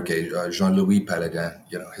the Watergate, Jean-Louis Paladin,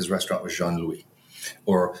 his restaurant was Jean-Louis,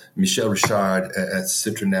 or Michel Richard at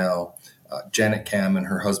Citronelle, Janet Cam and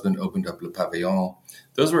her husband opened up Le Pavillon.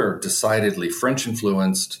 Those were decidedly French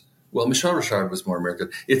influenced. Well, Michel Richard was more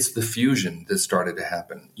American. It's the fusion that started to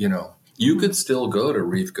happen. You could still go to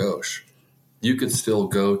Rive Gauche. You could still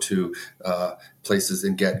go to places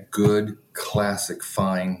and get good, classic,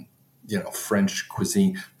 fine, French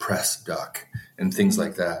cuisine, pressed duck and things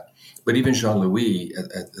like that. But even Jean-Louis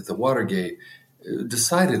at the Watergate,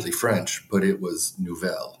 decidedly French, but it was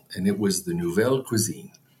Nouvelle, and it was the Nouvelle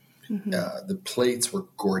cuisine. The plates were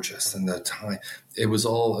gorgeous, and the time, it was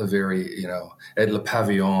all a very, at Le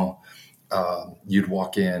Pavillon, you'd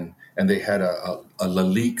walk in and they had a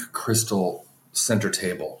Lalique crystal center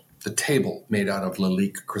table, the table made out of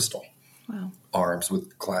Lalique crystal. Wow. Arms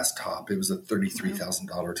with glass top. It was a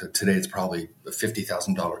 $33,000 today it's probably a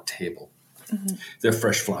 $50,000 table. There are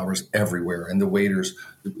fresh flowers everywhere, and the waiters,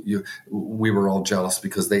 we were all jealous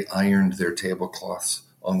because they ironed their tablecloths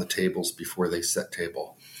on the tables before they set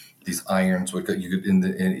table. These irons would go,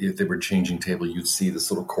 if they were changing table, you'd see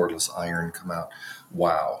this little cordless iron come out.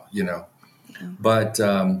 Wow, Yeah. But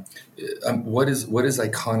what is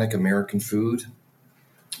iconic American food?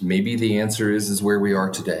 Maybe the answer is where we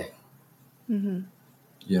are today.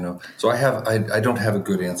 So I don't have a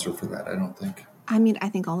good answer for that, I don't think. I mean, I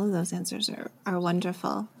think all of those answers are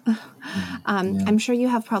wonderful. I'm sure you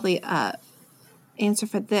have probably a answer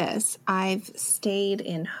for this. I've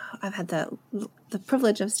had the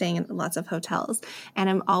privilege of staying in lots of hotels, and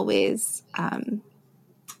I always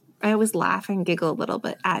laugh and giggle a little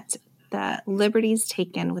bit at the liberties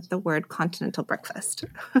taken with the word continental breakfast.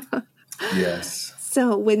 Yes.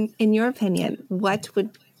 So in your opinion, what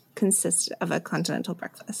would consist of a continental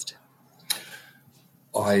breakfast?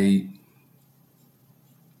 I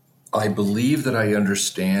believe that I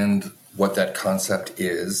understand what that concept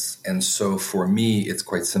is. And so for me, it's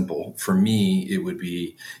quite simple. For me, it would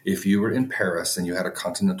be if you were in Paris and you had a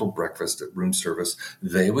continental breakfast at room service,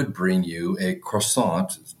 they would bring you a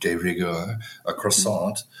croissant, de rigueur, a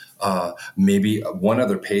croissant, maybe one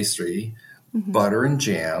other pastry, butter and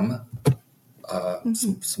jam,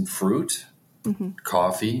 some fruit,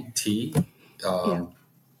 coffee, tea.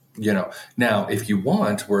 Now, if you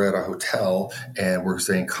want, we're at a hotel and we're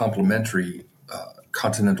saying complimentary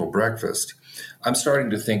continental breakfast, I'm starting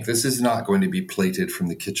to think this is not going to be plated from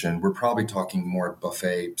the kitchen. We're probably talking more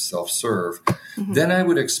buffet, self-serve. Mm-hmm. Then I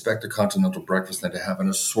would expect a continental breakfast then to have an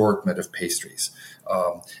assortment of pastries,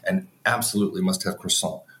 and absolutely must have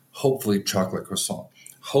croissant, hopefully chocolate croissant,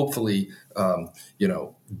 hopefully,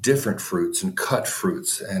 different fruits and cut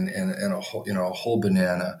fruits and a whole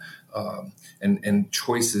banana, and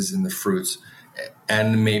choices in the fruits.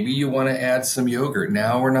 And maybe you want to add some yogurt.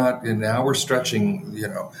 Now we're stretching,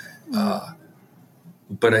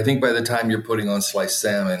 but I think by the time you're putting on sliced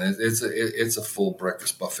salmon, it's a full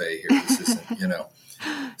breakfast buffet here. This isn't,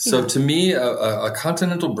 So to me, a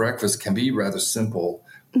continental breakfast can be rather simple,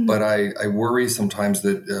 but I worry sometimes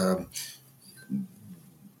that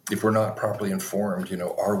if we're not properly informed,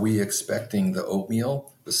 are we expecting the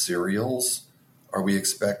oatmeal, the cereals? Are we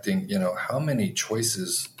expecting, how many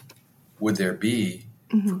choices would there be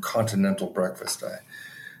for continental breakfast?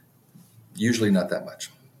 Usually not that much.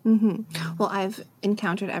 Mm-hmm. Well, I've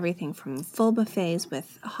encountered everything from full buffets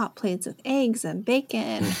with hot plates with eggs and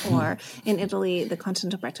bacon, or in Italy, the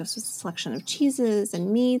continental breakfast was a selection of cheeses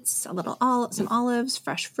and meats, some olives,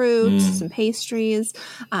 fresh fruits, some pastries.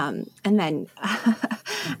 And then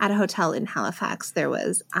at a hotel in Halifax, there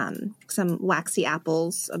was some waxy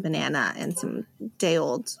apples, a banana, and some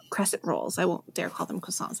day-old crescent rolls. I won't dare call them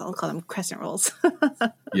croissants. I'll call them crescent rolls.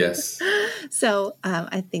 Yes. So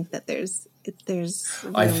I think that there's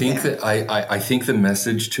I think the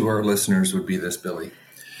message to our listeners would be this, Billy.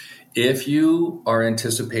 If you are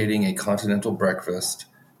anticipating a continental breakfast,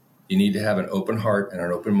 you need to have an open heart and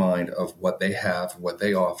an open mind of what they have, what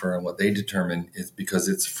they offer, and what they determine is because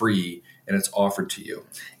it's free and it's offered to you.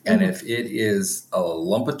 And if it is a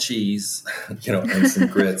lump of cheese, and some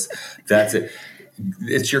grits, that's it.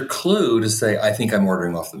 It's your clue to say, I think I'm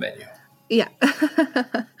ordering off the menu. Yeah.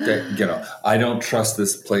 I don't trust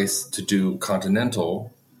this place to do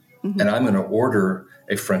continental, and I'm going to order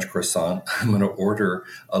a French croissant. I'm going to order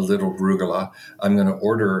a little arugula. I'm going to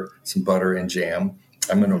order some butter and jam.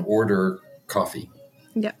 I'm going to order coffee.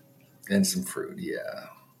 Yeah. And some fruit. Yeah.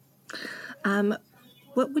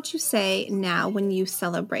 What would you say now when you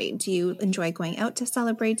celebrate? Do you enjoy going out to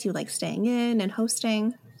celebrate? Do you like staying in and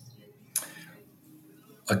hosting?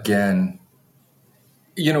 Again,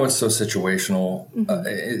 it's so situational,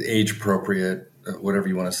 age appropriate, whatever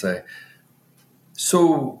you want to say.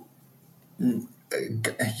 So,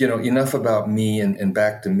 enough about me and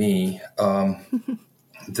back to me.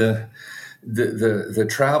 The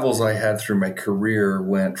travels I had through my career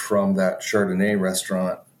went from that Chardonnay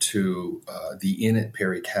restaurant to the Inn at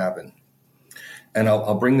Perry Cabin. And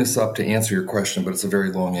I'll bring this up to answer your question, but it's a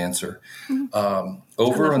very long answer.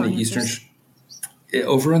 Over on the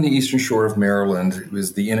eastern shore of Maryland, it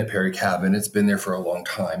was the Inn at Perry Cabin. It's been there for a long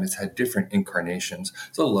time. It's had different incarnations.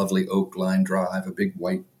 It's a lovely oak line drive, a big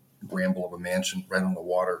white bramble of a mansion right on the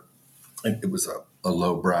water. It was a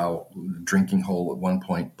lowbrow drinking hole at one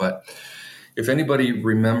point. But if anybody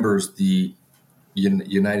remembers the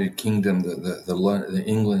United Kingdom, the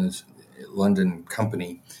England London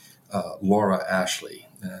company, Laura Ashley,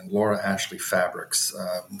 and Laura Ashley Fabrics,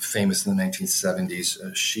 famous in the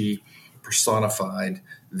 1970s, she personified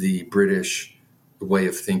the British way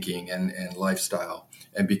of thinking and lifestyle,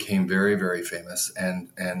 and became very, very famous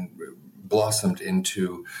and blossomed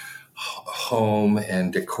into home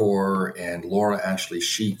and decor and Laura Ashley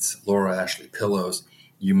sheets, Laura Ashley pillows.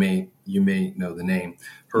 You may know the name.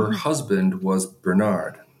 Her husband was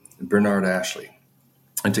Bernard Ashley,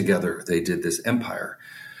 and together they did this empire.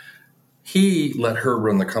 He let her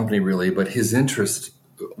run the company, really, but his interest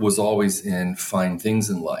was always in fine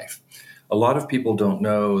things in life. A lot of people don't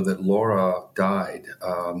know that Laura died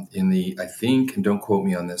I think, and don't quote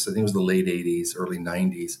me on this, I think it was the late 80s, early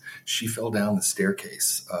 90s. She fell down the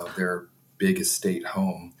staircase of their big estate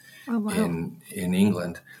home in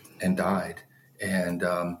England and died. And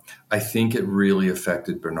I think it really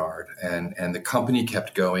affected Bernard. And the company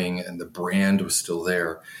kept going, and the brand was still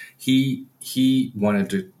there. He wanted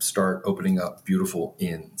to start opening up beautiful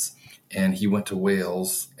inns. And he went to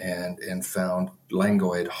Wales and found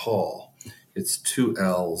Llangoed Hall. It's two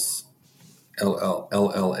L's,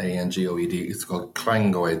 Llangoed. It's called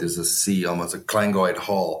Llangoed. There's a C almost, a Llangoed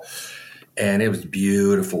Hall. And it was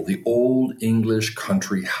beautiful. The old English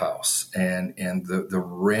country house and the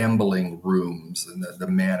rambling rooms and the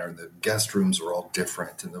manner, the guest rooms were all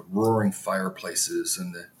different, and the roaring fireplaces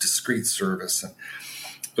and the discreet service. And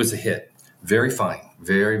it was a hit. Very fine.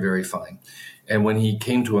 Very, very fine. And when he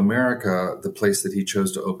came to America, the place that he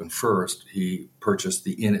chose to open first, he purchased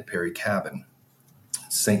the Inn at Perry Cabin,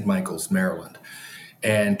 St. Michael's, Maryland,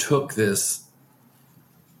 and took this,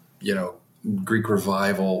 Greek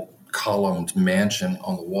revival columned mansion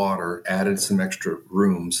on the water, added some extra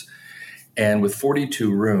rooms. And with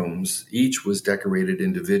 42 rooms, each was decorated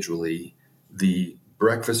individually. The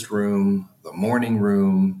breakfast room, the morning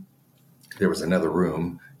room, there was another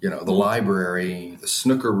room, the library, the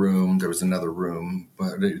snooker room, there was another room,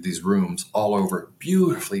 but these rooms all over,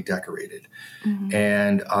 beautifully decorated. Mm-hmm.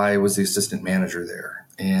 And I was the assistant manager there.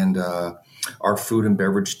 And our food and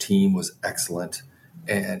beverage team was excellent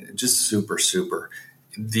and just super, super.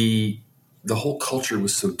 The whole culture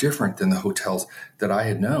was so different than the hotels that I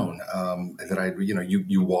had known.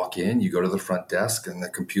 You walk in, you go to the front desk, and the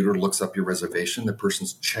computer looks up your reservation. The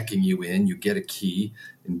person's checking you in. You get a key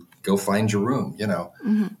and go find your room.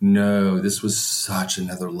 Mm-hmm. No, this was such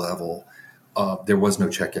another level. There was no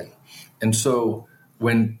check-in, and so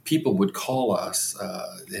when people would call us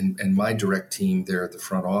and my direct team there at the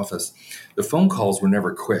front office, the phone calls were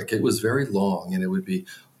never quick. It was very long, and it would be,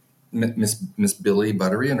 Miss Billy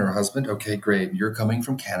Buttery and her husband. Okay, great. You're coming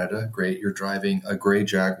from Canada. Great. You're driving a gray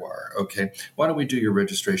Jaguar. Okay. Why don't we do your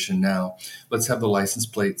registration now? Let's have the license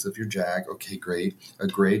plates of your Jag. Okay, great. A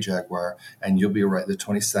gray Jaguar. And you'll be right the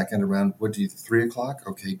 22nd around, 3 o'clock?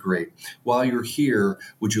 Okay, great. While you're here,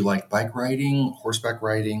 would you like bike riding, horseback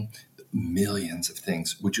riding? Millions of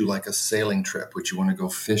things. Would you like a sailing trip? Would you want to go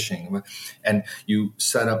fishing? And you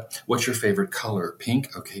set up, what's your favorite color?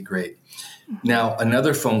 Pink? Okay, great. Now,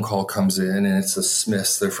 another phone call comes in, and it's the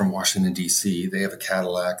Smiths. They're from Washington, D.C. They have a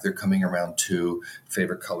Cadillac. They're coming around too.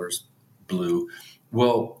 Favorite colors, blue.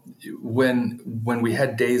 Well, when we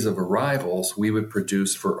had days of arrivals, we would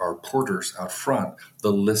produce for our porters out front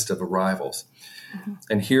the list of arrivals. Mm-hmm.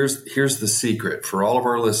 And here's the secret for all of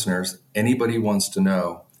our listeners. Anybody wants to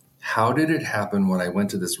know, how did it happen when I went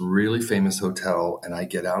to this really famous hotel and I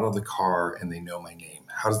get out of the car and they know my name?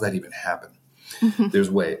 How does that even happen? There's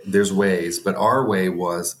ways, but our way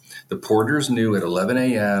was the porters knew at 11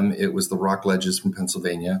 a.m. it was the Rockledges from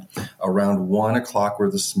Pennsylvania. Around 1 o'clock were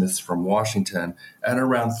the Smiths from Washington, and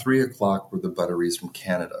around 3 o'clock were the Butterys from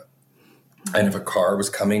Canada. And if a car was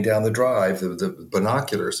coming down the drive, the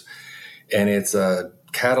binoculars, and it's a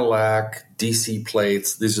Cadillac, DC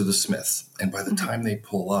plates, these are the Smiths. And by the time they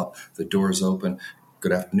pull up, the doors open.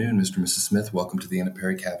 Good afternoon, Mr. and Mrs. Smith. Welcome to the Anna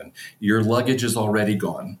Perry cabin. Your luggage is already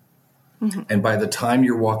gone. Mm-hmm. And by the time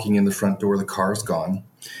you're walking in the front door, the car's gone.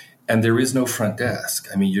 And there is no front desk.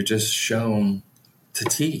 I mean, you're just shown to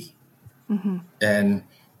tea. Mm-hmm. And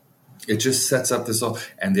it just sets up this.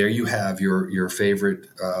 And there you have your favorite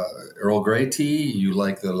Earl Grey tea. You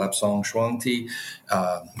like the Lapsang Shuang tea.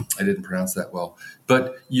 I didn't pronounce that well.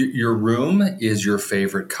 But your room is your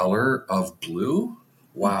favorite color of blue.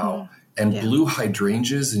 Wow. Mm-hmm. And blue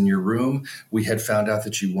hydrangeas in your room. We had found out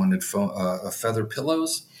that you wanted feather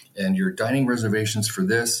pillows. And your dining reservations for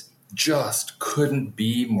this just couldn't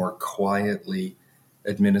be more quietly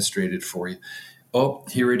administrated for you. Oh,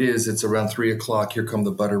 here it is. It's around 3 o'clock. Here come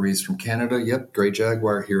the Butterys from Canada. Yep, gray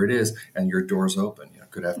Jaguar. Here it is. And your door's open.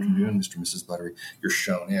 Good afternoon, Mr. and Mrs. Buttery. You're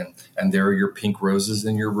shown in. And there are your pink roses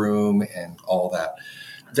in your room and all that.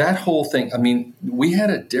 That whole thing, I mean, we had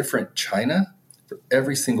a different china for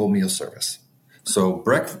every single meal service. So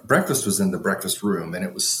breakfast was in the breakfast room, and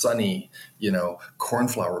it was sunny,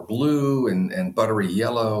 cornflower blue and buttery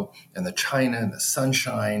yellow, and the china and the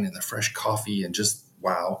sunshine and the fresh coffee and just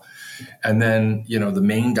wow. And then, the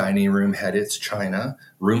main dining room had its china,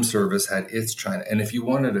 room service had its china. And if you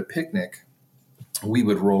wanted a picnic, we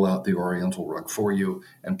would roll out the Oriental rug for you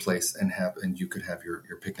and place and you could have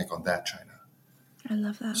your picnic on that china. I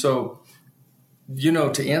love that. So,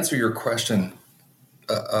 to answer your question,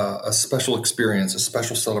 a special experience, a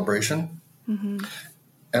special celebration. Mm-hmm.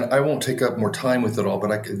 And I won't take up more time with it all,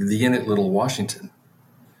 but the Inn at Little Washington.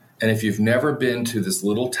 And if you've never been to this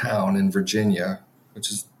little town in Virginia,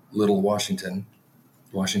 which is Little Washington,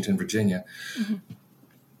 Virginia, mm-hmm.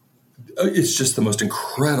 It's just the most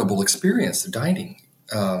incredible experience, the dining.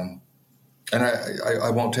 And I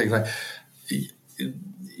won't take that.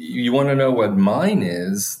 You want to know what mine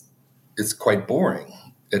is? It's quite boring.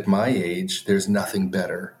 At my age, there's nothing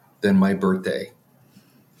better than my birthday.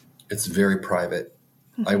 It's very private.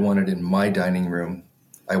 Mm-hmm. I want it in my dining room.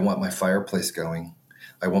 I want my fireplace going.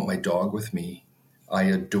 I want my dog with me. I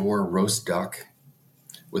adore roast duck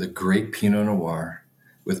with a great Pinot Noir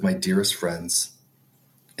with my dearest friends.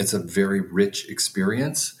 It's a very rich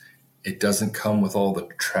experience. It doesn't come with all the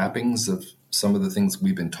trappings of some of the things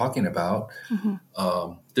we've been talking about.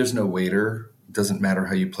 Mm-hmm. There's no waiter. Doesn't matter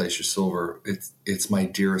how you place your silver. It's my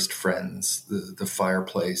dearest friends, the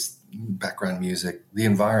fireplace, background music, the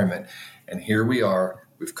environment. And here we are.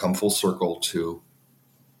 We've come full circle to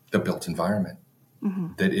the built environment.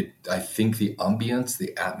 Mm-hmm. I think the ambience,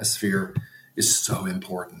 the atmosphere is so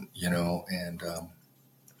important, and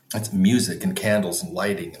it's music and candles and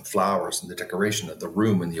lighting and flowers and the decoration of the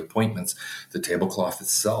room and the appointments, the tablecloth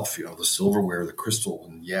itself, the silverware, the crystal.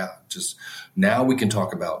 And just now we can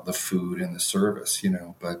talk about the food and the service,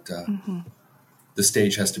 but the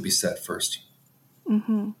stage has to be set first.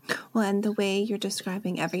 Mm-hmm. Well, and the way you're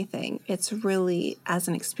describing everything, it's really as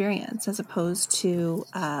an experience as opposed to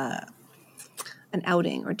an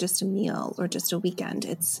outing or just a meal or just a weekend.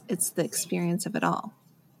 It's the experience of it all.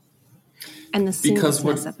 And the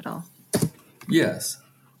seamlessness of it all. Yes.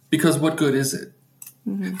 Because what good is it?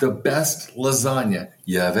 Mm-hmm. The best lasagna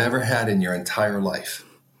you've ever had in your entire life.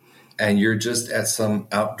 And you're just at some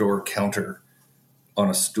outdoor counter on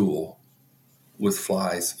a stool with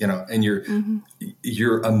flies, and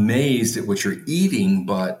you're amazed at what you're eating,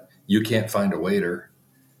 but you can't find a waiter.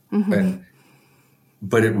 Mm-hmm.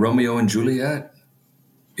 But at Romeo and Juliet,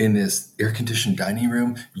 in this air-conditioned dining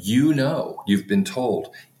room, you've been told,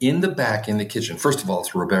 in the back, in the kitchen, first of all,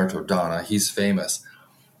 it's Roberto Donna. He's famous.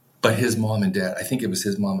 But his mom and dad, I think it was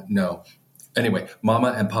his mom. No. Anyway,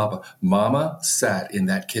 Mama and Papa. Mama sat in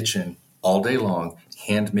that kitchen all day long,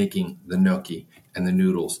 hand-making the gnocchi and the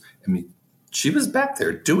noodles. I mean, she was back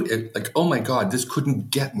there doing it like, oh my God, this couldn't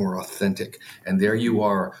get more authentic. And there you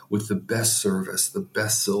are with the best service, the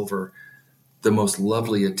best silver, the most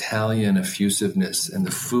lovely Italian effusiveness, and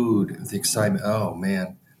the food, the excitement. Oh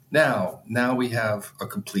man. Now we have a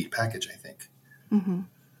complete package, I think. Mm-hmm.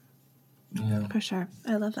 Yeah. For sure.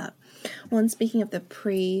 I love that. Well, and speaking of the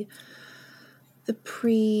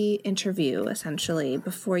pre-interview, essentially,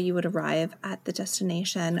 before you would arrive at the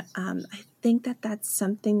destination, I think that's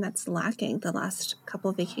something that's lacking. The last couple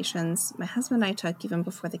of vacations my husband and I took, even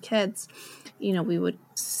before the kids, we would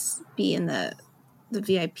be in the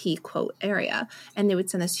VIP quote area, and they would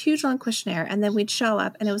send this huge long questionnaire, and then we'd show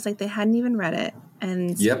up and it was like they hadn't even read it,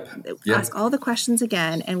 and ask all the questions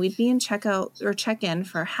again, and we'd be in checkout or check-in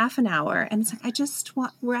for half an hour, and it's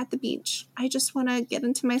like, we're at the beach, I just want to get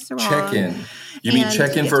into my sarong. Check-in. You mean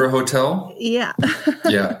check-in for a hotel? Yeah.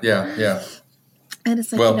 Yeah. And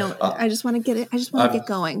it's like, I just want to get it. I just want to get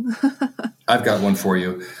going. I've got one for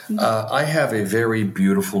you. I have a very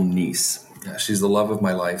beautiful niece. She's the love of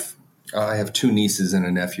my life. I have two nieces and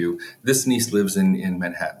a nephew. This niece lives in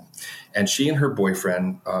Manhattan. And she and her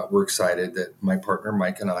boyfriend were excited that my partner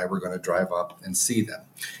Mike and I were going to drive up and see them.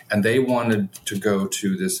 And they wanted to go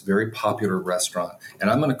to this very popular restaurant. And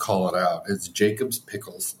I'm going to call it out. It's Jacob's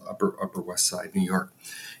Pickles, Upper West Side, New York.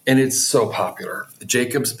 And it's so popular.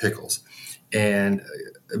 Jacob's Pickles. And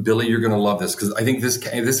Billy, you're going to love this because I think this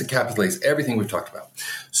encapsulates everything we've talked about.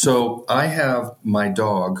 So I have my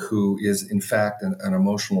dog, who is in fact an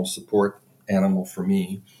emotional support animal for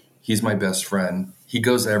me. He's my best friend. He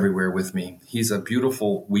goes everywhere with me. He's a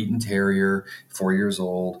beautiful Wheaten Terrier, 4 years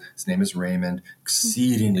old. His name is Raymond,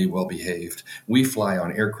 exceedingly well behaved. We fly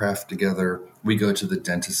on aircraft together. We go to the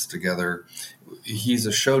dentist together. He's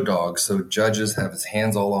a show dog, so judges have his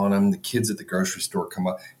hands all on him. The kids at the grocery store come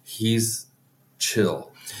up. He's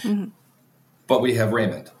chill. Mm-hmm. But we have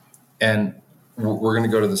Raymond, and we're going to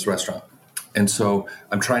go to this restaurant. And so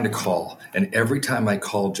I'm trying to call, and every time I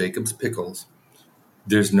call Jacob's Pickles,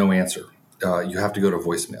 there's no answer. You have to go to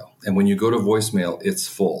voicemail. And when you go to voicemail, it's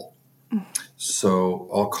full. Mm-hmm. So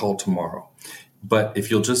I'll call tomorrow. But if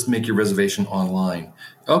you'll just make your reservation online,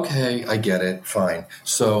 okay, I get it, fine.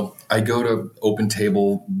 So I go to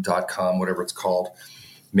opentable.com, whatever it's called,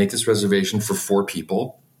 make this reservation for 4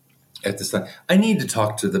 people. At this time, I need to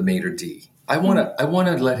talk to the maitre d'. I want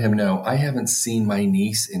to let him know I haven't seen my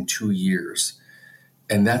niece in 2 years,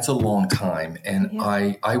 and that's a long time. And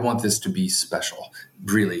I want this to be special.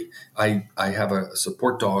 Really, I have a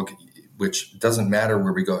support dog, which doesn't matter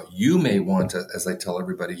where we go. You may want to, as I tell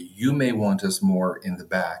everybody, you may want us more in the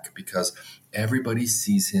back because everybody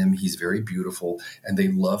sees him. He's very beautiful, and they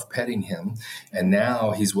love petting him. And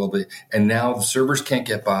now he's and now the servers can't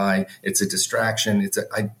get by. It's a distraction.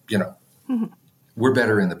 We're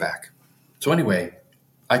better in the back. So anyway,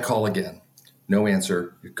 I call again. No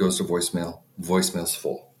answer. It goes to voicemail. Voicemail's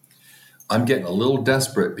full. I'm getting a little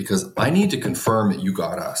desperate because I need to confirm that you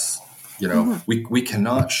got us. We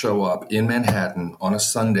cannot show up in Manhattan on a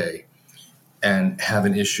Sunday and have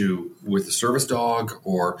an issue with the service dog,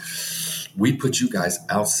 or we put you guys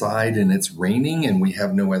outside and it's raining and we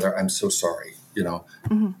have no weather. I'm so sorry.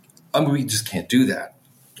 We just can't do that.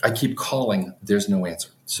 I keep calling. There's no answer.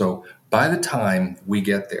 So by the time we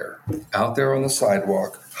get there, out there on the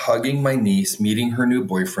sidewalk, hugging my niece, meeting her new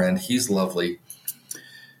boyfriend, he's lovely,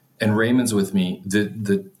 and Raymond's with me,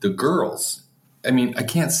 the girls, I mean, I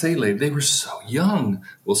can't say late. They were so young.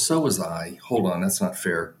 Well, so was I. Hold on, that's not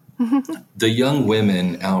fair. The young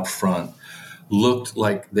women out front looked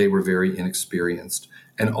like they were very inexperienced.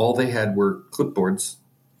 And all they had were clipboards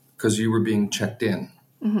because you were being checked in.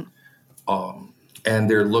 And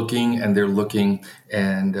they're looking and they're looking.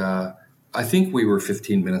 And I think we were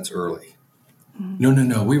 15 minutes early.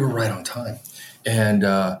 No. We were right on time. And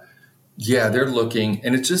they're looking,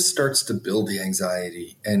 and it just starts to build the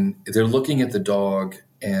anxiety. And they're looking at the dog,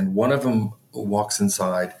 and one of them walks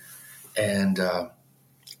inside, and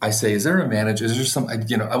I say, "Is there a manager? Is there some?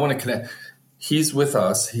 I want to connect." He's with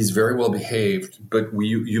us. He's very well behaved, but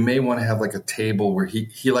you may want to have like a table where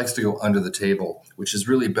he likes to go under the table, which is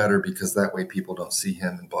really better because that way people don't see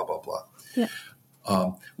him and blah blah blah. Yeah.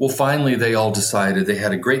 Well, finally, they all decided they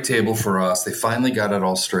had a great table for us. They finally got it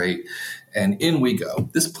all straight. And in we go.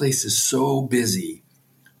 This place is so busy.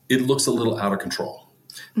 It looks a little out of control.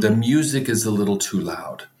 The music is a little too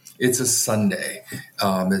loud. It's a Sunday.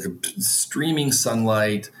 There's streaming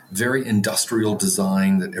sunlight, very industrial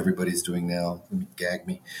design that everybody's doing now. Gag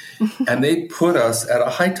me. And they put us at a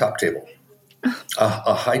high top table,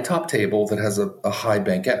 a high top table that has a high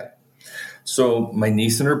banquette. So my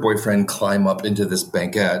niece and her boyfriend climb up into this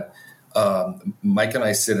banquette. Mike and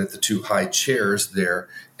I sit at the two high chairs there,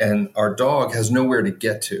 and our dog has nowhere to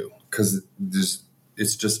get to because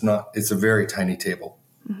it's a very tiny table.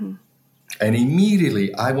 Mm-hmm. And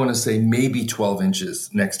immediately, I want to say maybe 12 inches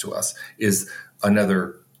next to us is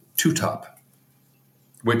another two top,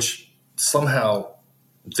 which somehow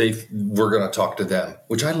we're going to talk to them,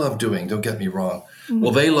 which I love doing. Don't get me wrong. Mm-hmm.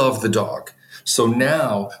 Well, they love the dog. So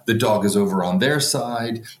now the dog is over on their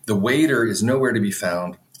side. The waiter is nowhere to be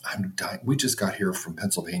found. I'm dying. We just got here from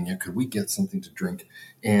Pennsylvania. Could we get something to drink?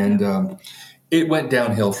 And it went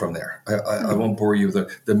downhill from there. I won't bore you.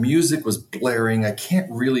 The music was blaring. I can't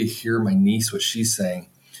really hear my niece, what she's saying.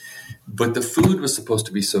 But the food was supposed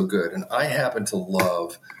to be so good. And I happen to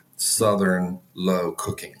love Southern low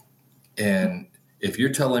cooking. And if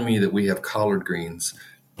you're telling me that we have collard greens,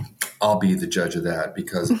 I'll be the judge of that,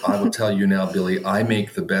 because I will tell you now, Billy, I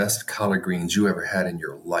make the best collard greens you ever had in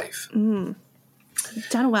your life. Mm.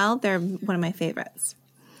 Done well, they're one of my favorites.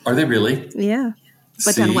 Are they really? Yeah.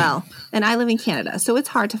 But done well. And I live in Canada, so it's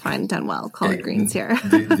hard to find done well collard greens here.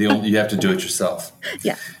 You have to do it yourself.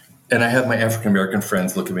 Yeah. And I have my African-American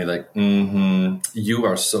friends look at me like, you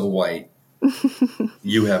are so white.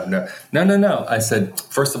 You have no. I said,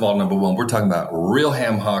 first of all, number one, we're talking about real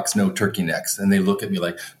ham hocks, no turkey necks. And they look at me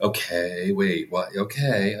like, okay, wait, what?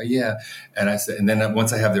 Okay, yeah. And I said, and then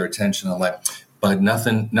once I have their attention, I'm like, but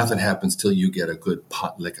nothing happens till you get a good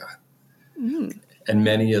pot liquor. Mm. And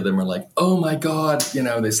many of them are like, oh my God,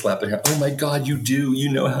 they slap their hand. Oh my God,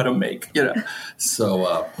 you know how to make,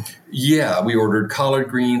 So, we ordered collard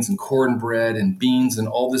greens and cornbread and beans and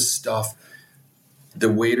all this stuff.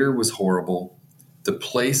 The waiter was horrible. The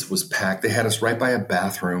place was packed. They had us right by a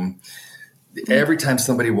bathroom. Every time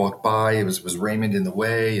somebody walked by, it was Raymond in the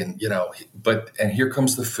way. And, and here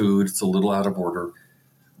comes the food. It's a little out of order.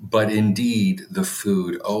 But indeed, the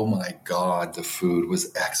food, oh my God, the food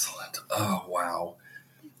was excellent. Oh, wow.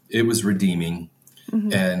 It was redeeming.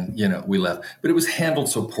 Mm-hmm. And, we left. But it was handled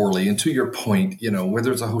so poorly. And to your point,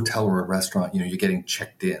 whether it's a hotel or a restaurant, you're getting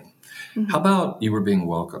checked in. Mm-hmm. How about you were being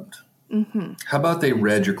welcomed? Mm-hmm. How about they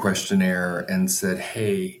read your questionnaire and said,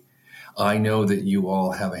 hey, I know that you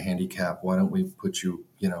all have a handicap. Why don't we put you,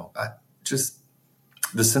 just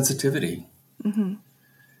the sensitivity. Mm-hmm.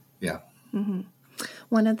 Yeah. Mm-hmm.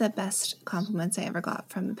 One of the best compliments I ever got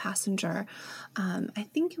from a passenger, I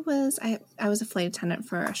think it was, I was a flight attendant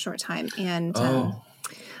for a short time, and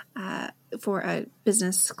for a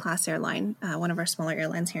business class airline, one of our smaller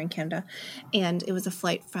airlines here in Canada, and it was a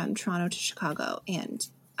flight from Toronto to Chicago, and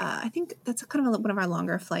I think that's kind of one of our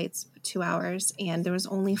longer flights, 2 hours, and there was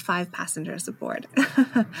only 5 passengers aboard.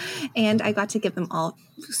 And I got to give them all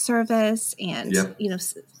service and,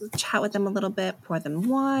 chat with them a little bit, pour them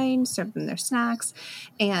wine, serve them their snacks.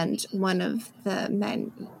 And one of the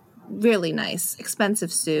men, really nice,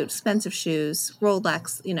 expensive suit, expensive shoes,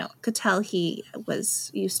 Rolex, could tell he was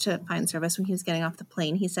used to fine service when he was getting off the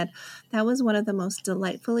plane. He said, that was one of the most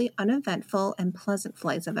delightfully uneventful and pleasant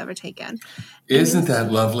flights I've ever taken. Isn't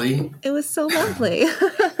that lovely? It was so lovely.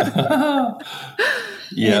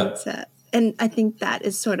 Yeah. And I think that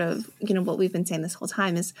is sort of, what we've been saying this whole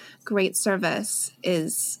time is great service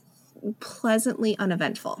is pleasantly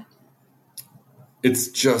uneventful. It's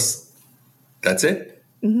just, that's it.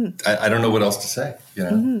 Mm-hmm. I don't know what else to say,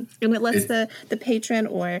 Mm-hmm. And it lets the patron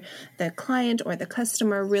or the client or the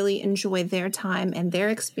customer really enjoy their time and their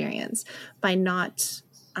experience by not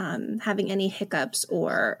having any hiccups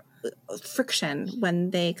or friction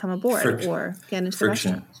when they come aboard or get into the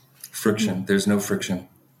restaurant. Friction. Mm-hmm. There's no friction.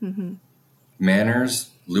 Mm-hmm.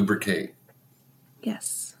 Manners lubricate.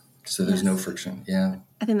 Yes. So there's no friction. Yeah.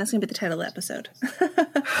 I think that's going to be the title of the episode.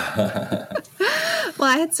 Well,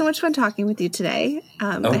 I had so much fun talking with you today.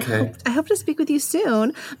 Okay. I hope to speak with you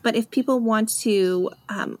soon. But if people want to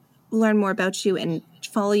learn more about you and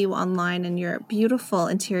follow you online and your beautiful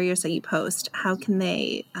interiors that you post, how can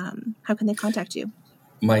they contact you?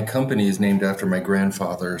 My company is named after my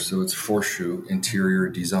grandfather, so it's Forshew Interior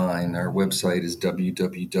Design. Our website is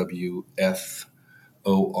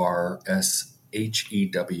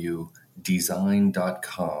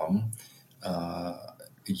www.forshewdesign.com.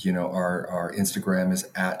 Our Instagram is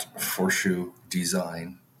 @Forshew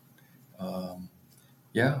Design.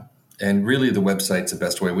 Yeah. And really the website's the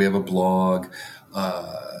best way. We have a blog,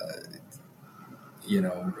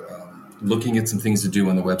 looking at some things to do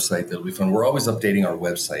on the website that'll be fun. We're always updating our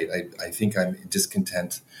website. I think I'm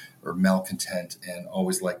discontent or malcontent and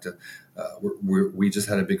always like to, we just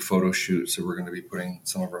had a big photo shoot. So we're going to be putting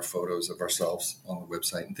some of our photos of ourselves on the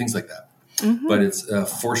website and things like that. Mm-hmm. But it's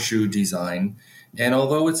Forshew Design. And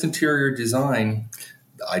although it's interior design,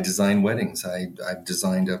 I design weddings. I've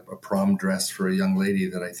designed a prom dress for a young lady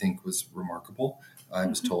that I think was remarkable, I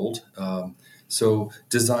was told. So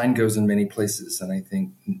design goes in many places, and I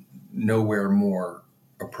think nowhere more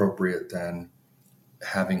appropriate than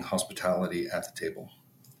having hospitality at the table.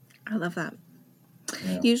 I love that.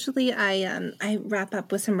 Yeah. Usually I wrap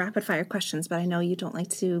up with some rapid fire questions, but I know you don't like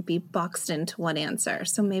to be boxed into one answer.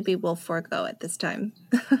 So maybe we'll forego it this time.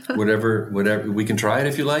 whatever, we can try it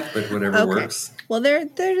if you like, but whatever works. Well, they're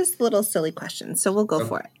just little silly questions, so we'll go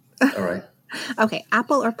for it. All right. Okay.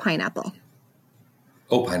 Apple or pineapple?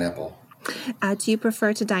 Oh, pineapple. Do you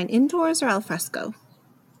prefer to dine indoors or al fresco?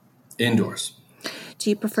 Indoors. Do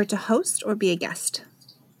you prefer to host or be a guest?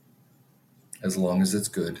 As long as it's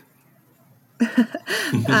good.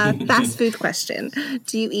 Fast food question.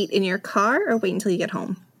 Do you eat in your car or wait until you get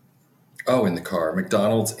home? Oh, in the car.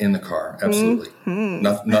 McDonald's in the car. Absolutely.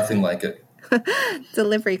 Mm-hmm. Nothing like it.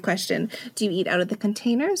 Delivery question. Do you eat out of the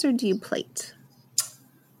containers or do you plate?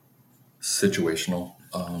 Situational.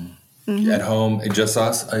 At home, just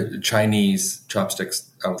us, Chinese chopsticks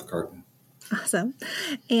out of the carton. Awesome.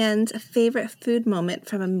 And a favorite food moment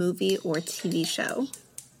from a movie or TV show?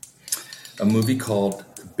 A movie called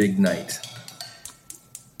Big Night.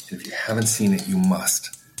 If you haven't seen it, you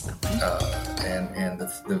must. And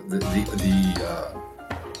the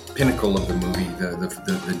pinnacle of the movie,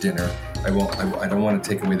 the dinner. I don't want to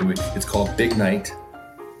take away the movie. It's called Big Night.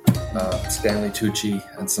 Stanley Tucci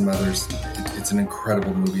and some others. It's an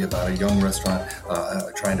incredible movie about a young restaurant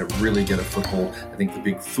trying to really get a foothold. I think the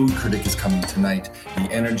big food critic is coming tonight.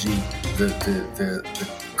 The energy, the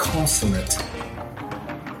consummate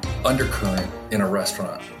undercurrent in a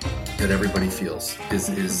restaurant that everybody feels is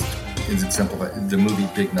exemplified. The movie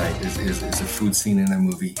Big Night is a food scene in a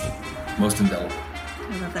movie. Most indelible.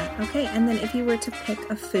 I love that. Okay, and then if you were to pick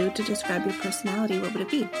a food to describe your personality, what would it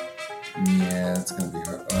be? Yeah, it's going to be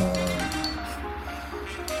hard.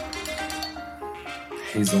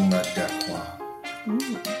 Hazelnut Dacqua. Love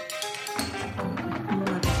it.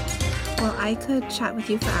 Well, I could chat with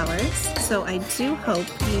you for hours, so I do hope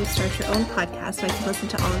you start your own podcast so I can listen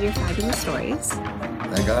to all of your fabulous stories.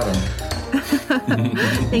 I got them.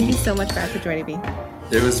 Thank you so much, Brad, for joining me.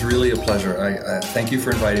 It was really a pleasure. I thank you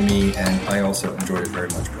for inviting me, and I also enjoyed it very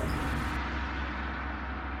much, Brad.